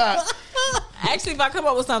talk about. Actually, if I come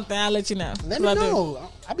up with something, I'll let you know. Let me know.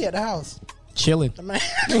 I'll be at the house. Chilling. I be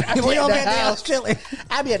at the house chilling.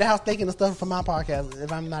 I'll be at the house thinking of stuff for my podcast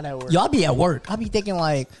if I'm not at work. Y'all be at work. I'll be thinking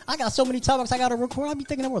like, I got so many topics I gotta record. I'll be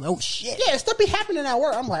thinking at work. Oh shit. Yeah, stuff be happening at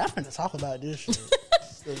work. I'm like, I'm finna talk about this shit.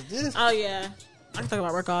 Oh yeah. I can talk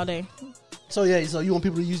about work all day. So you want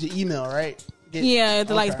people to use your email, right?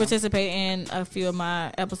 To like participate in a few of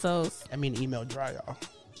my episodes. I mean, email dry, y'all.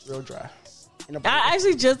 Real dry. I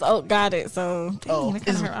actually just got it, so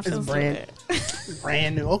it's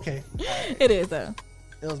brand new. Okay, it is though.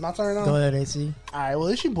 It was my turn. Go ahead, AC. All right, well,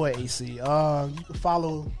 it's your boy AC. You can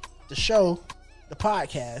follow the show, the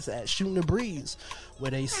podcast at Shooting the Breeze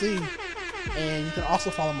with AC, and you can also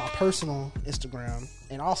follow my personal Instagram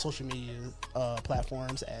and all social media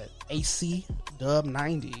platforms at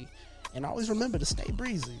ACDub90. And always remember to stay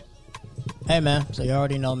breezy. Hey man, so you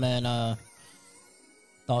already know, man.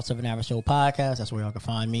 Thoughts of an Average Joe podcast. That's where y'all can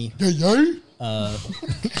find me. Bruh,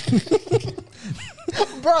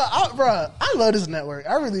 I love this network.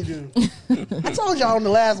 I really do. I told y'all on the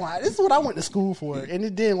last one, this is what I went to school for, and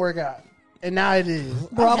it didn't work out. And now it is.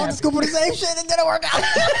 Bro, I went to school for the same shit and it didn't work out.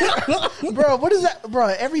 Bro, what is that?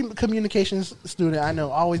 Bro, every communications student I know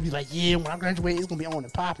always be like, yeah, when I graduate, it's going to be on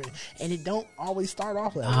and popping. And it don't always start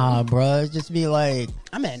off like that. Bro, it just be like...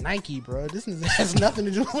 I'm at Nike, bro. This has nothing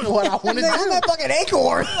to do with what I want to do. I'm at fucking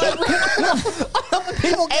Acorn.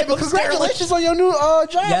 Hey, but congratulations on your new job,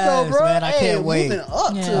 though, bro. Man, I can't wait.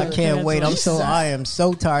 I can't wait. I am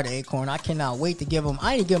so tired of Acorn. I cannot wait to give them...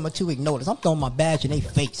 I ain't give them a 2-week notice. I'm throwing my badge in their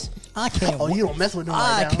face. I can't wait. You don't mess with them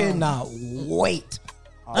like that, cannot wait.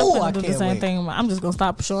 I can't do the same thing. I'm just going to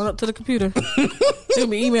stop showing up to the computer. They'll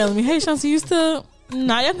be emailing me, hey, Shanti, you still...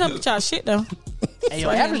 Nah, y'all can put y'all shit, though. Hey, yo,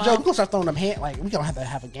 Average Joe, we're gonna start throwing them hand, like, we gonna have to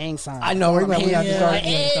have a gang sign. I know, we're gonna have to start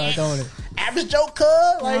doing it. Average Joe,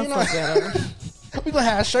 cuz, like, you know, we're gonna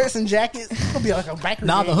have shirts and jackets. It's gonna be like a biker.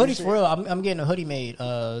 Nah, the hoodies for real. I'm getting a hoodie made.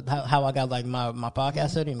 How I got like my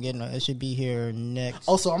podcast hoodie. I'm getting it should be here next.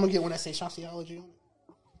 Oh, so I'm gonna get one that says Shantiology on it. I'm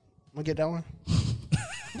gonna get that one.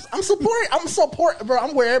 I'm support, bro.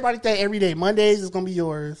 I'm where everybody think every day. Mondays is gonna be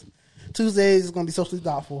yours. Tuesdays is gonna be socially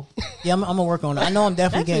thoughtful. Yeah, I'm gonna work on it. I know I'm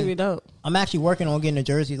definitely getting. Really dope. I'm actually working on getting a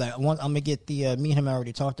jersey. Like, I'm gonna get the. Me and him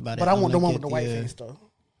already talked about it. But I want the one with the white face though.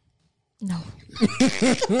 No,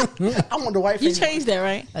 I want the white face. You changed that,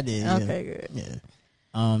 right? I did. Okay, good. Yeah.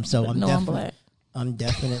 So I'm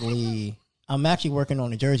definitely. I'm actually working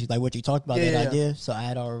on the jersey, like what you talked about that idea. So I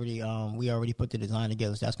had already. We already put the design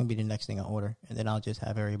together. So that's gonna be the next thing I order, and then I'll just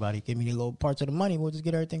have everybody give me the little parts of the money. We'll just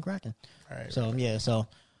get everything cracking. All right. So yeah. So.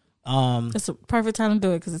 It's a perfect time to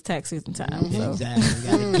do it because it's tax season time. Mm-hmm. So.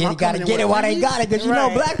 Exactly. You gotta get it while they got it because you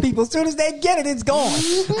know black people, as soon as they get it, it's gone.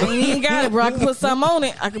 I ain't even got it, bro. I can put something on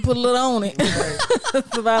it. I can put a little on it.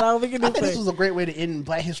 That's about all we can do. I think this was a great way to end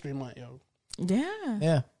Black History Month, yo.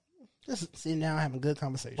 Yeah. Just sitting down having a good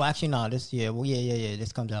conversation. Well, actually, no. This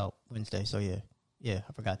This comes out Wednesday, so yeah.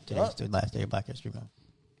 I forgot today's the last day of Black History Month.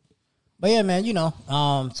 But yeah, man, you know.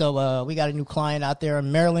 So we got a new client out there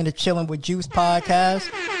in Maryland, the Chilling with Juice podcast.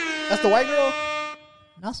 That's the white girl?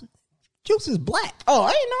 Juice is black. Oh,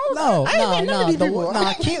 I ain't know.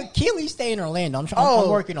 No. Keely's staying in Orlando. I'm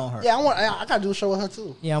working on her. Yeah, I gotta do a show with her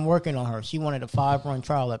too. Yeah, I'm working on her. She wanted a 5-run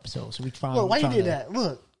trial episode, so we trying. Look, why you did that?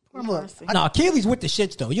 Look. Nah, Keely's with the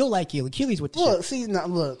shits though. You'll like Keely. Keely's with the shits.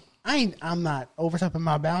 Look. I'm not overstepping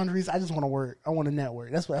my boundaries. I just want to work. I want to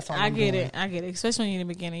network. That's all I'm doing. I get it. Especially when you're in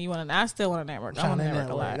the beginning. I still want to network. I want to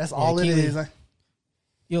network a lot. That's all it is.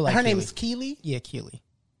 You'll like her name is Keely? Yeah, Keely.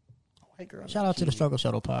 White girl. Shout out to the Struggle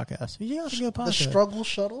Shuttle podcast. Yeah, that's a good podcast. The Struggle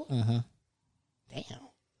Shuttle? Mm-hmm. Damn.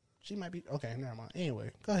 She might be okay. Never mind.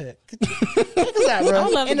 Anyway, go ahead. Check us out, bro. I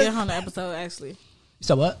would love to get her on the episode. Actually,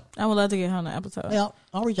 So what? I would love to get her on the episode. Yeah,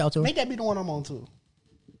 I'll reach out to her. Make that be the one I'm on too.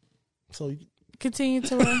 So you Continue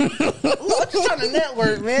to I'm just trying to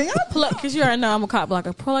network, man. Y'all plug because you already know I'm a cop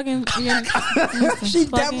blocker. Plug in. She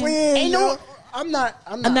definitely is. ain't no. I'm not.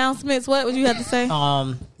 Announcements. What would you have to say?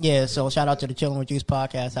 Yeah, so shout out to the Chillin' with Juice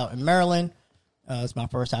podcast out in Maryland. It's my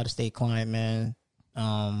first out of state client, man.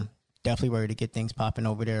 Definitely ready to get things popping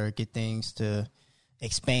over there, get things to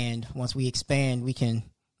expand. Once we expand, we can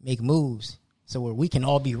make moves so where we can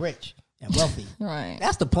all be rich and wealthy. Right.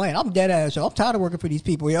 That's the plan. I'm dead ass, yo. I'm tired of working for these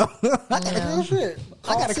people, yo. Real shit.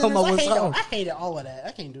 I gotta come up with something. I hated all of that.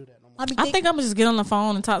 I can't do that no more. I think I'm gonna just get on the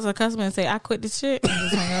phone and talk to the customer and say I quit this shit. And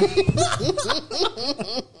just hang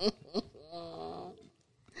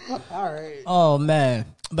up. All right. Oh man,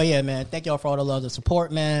 but yeah, man. Thank y'all for all the love and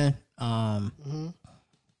support, man. Yeah,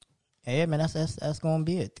 man. That's gonna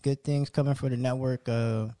be it. Good things coming for the network.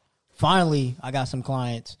 Finally, I got some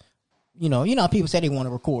clients. You know how people say they want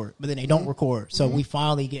to record, but then they don't record. So we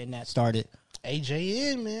finally getting that started.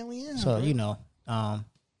 AJ in, man. We in. So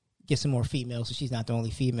get some more females. So she's not the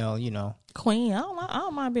only female. Queen. I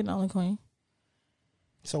don't mind being the only queen.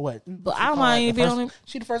 So what? But I don't mind being the only.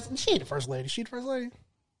 She the first. She the first lady. She the first lady.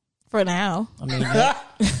 For now. I mean,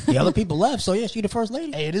 the other people left, so yeah, she the first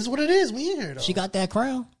lady. Hey, it is what it is. We in here though. She got that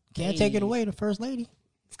crown. Can't take it away. The first lady.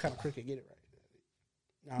 It's kind of crooked. Get it right.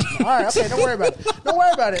 No. All right, okay. Don't worry about it. Don't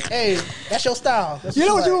worry about it. Hey, that's your style. That's You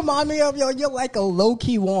know what like. you remind me of, yo? You're like a low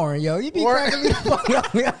key Warren, yo. You be cracking me the fuck up.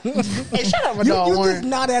 Hey, shut up, my dog. You Warren. just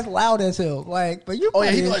not as loud as him, like. But you. Oh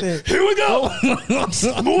yeah, he be like, here we go. Move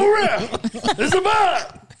around. It's a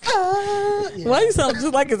vibe. Why you sound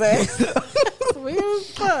just like his ass? Weird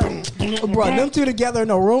as fuck. Bro, them two together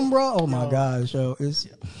in a room, bro. Oh my gosh, yo. It's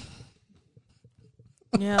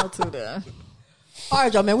Yeah, too there. all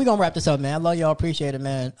right, y'all, man. We gonna wrap this up, man. I love y'all. Appreciate it,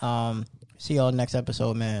 man. See y'all next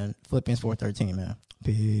episode, man. Philippians 4:13, man.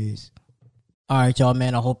 Peace. All right, y'all,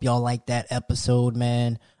 man. I hope y'all liked that episode,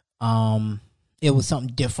 man. It was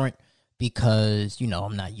something different because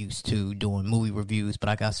I'm not used to doing movie reviews, but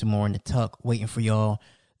I got some more in the tuck waiting for y'all.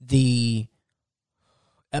 The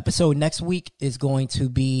episode next week is going to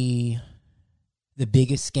be The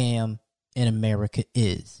Biggest Scam in America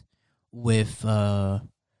Is, with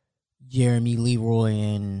Jeremy Leroy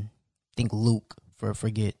and I think Luke, I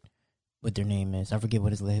forget what their name is. I forget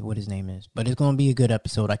what his name is. But it's going to be a good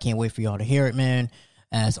episode. I can't wait for y'all to hear it, man.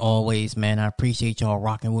 As always, man, I appreciate y'all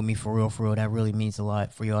rocking with me for real, for real. That really means a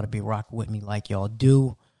lot for y'all to be rocking with me like y'all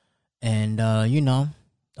do. And,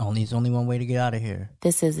 there's only one way to get out of here.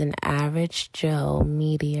 This is an Average Joe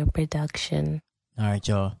Media production. All right,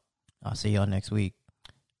 y'all. I'll see y'all next week.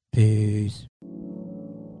 Peace.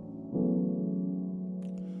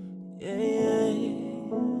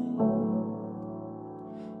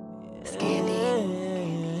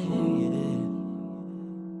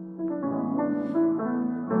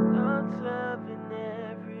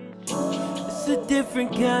 It's a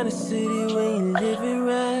different kind of city when you live it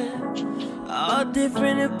right. All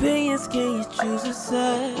different opinions, can you choose a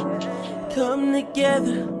side? Come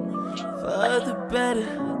together for the better.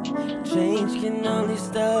 Change can only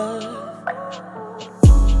start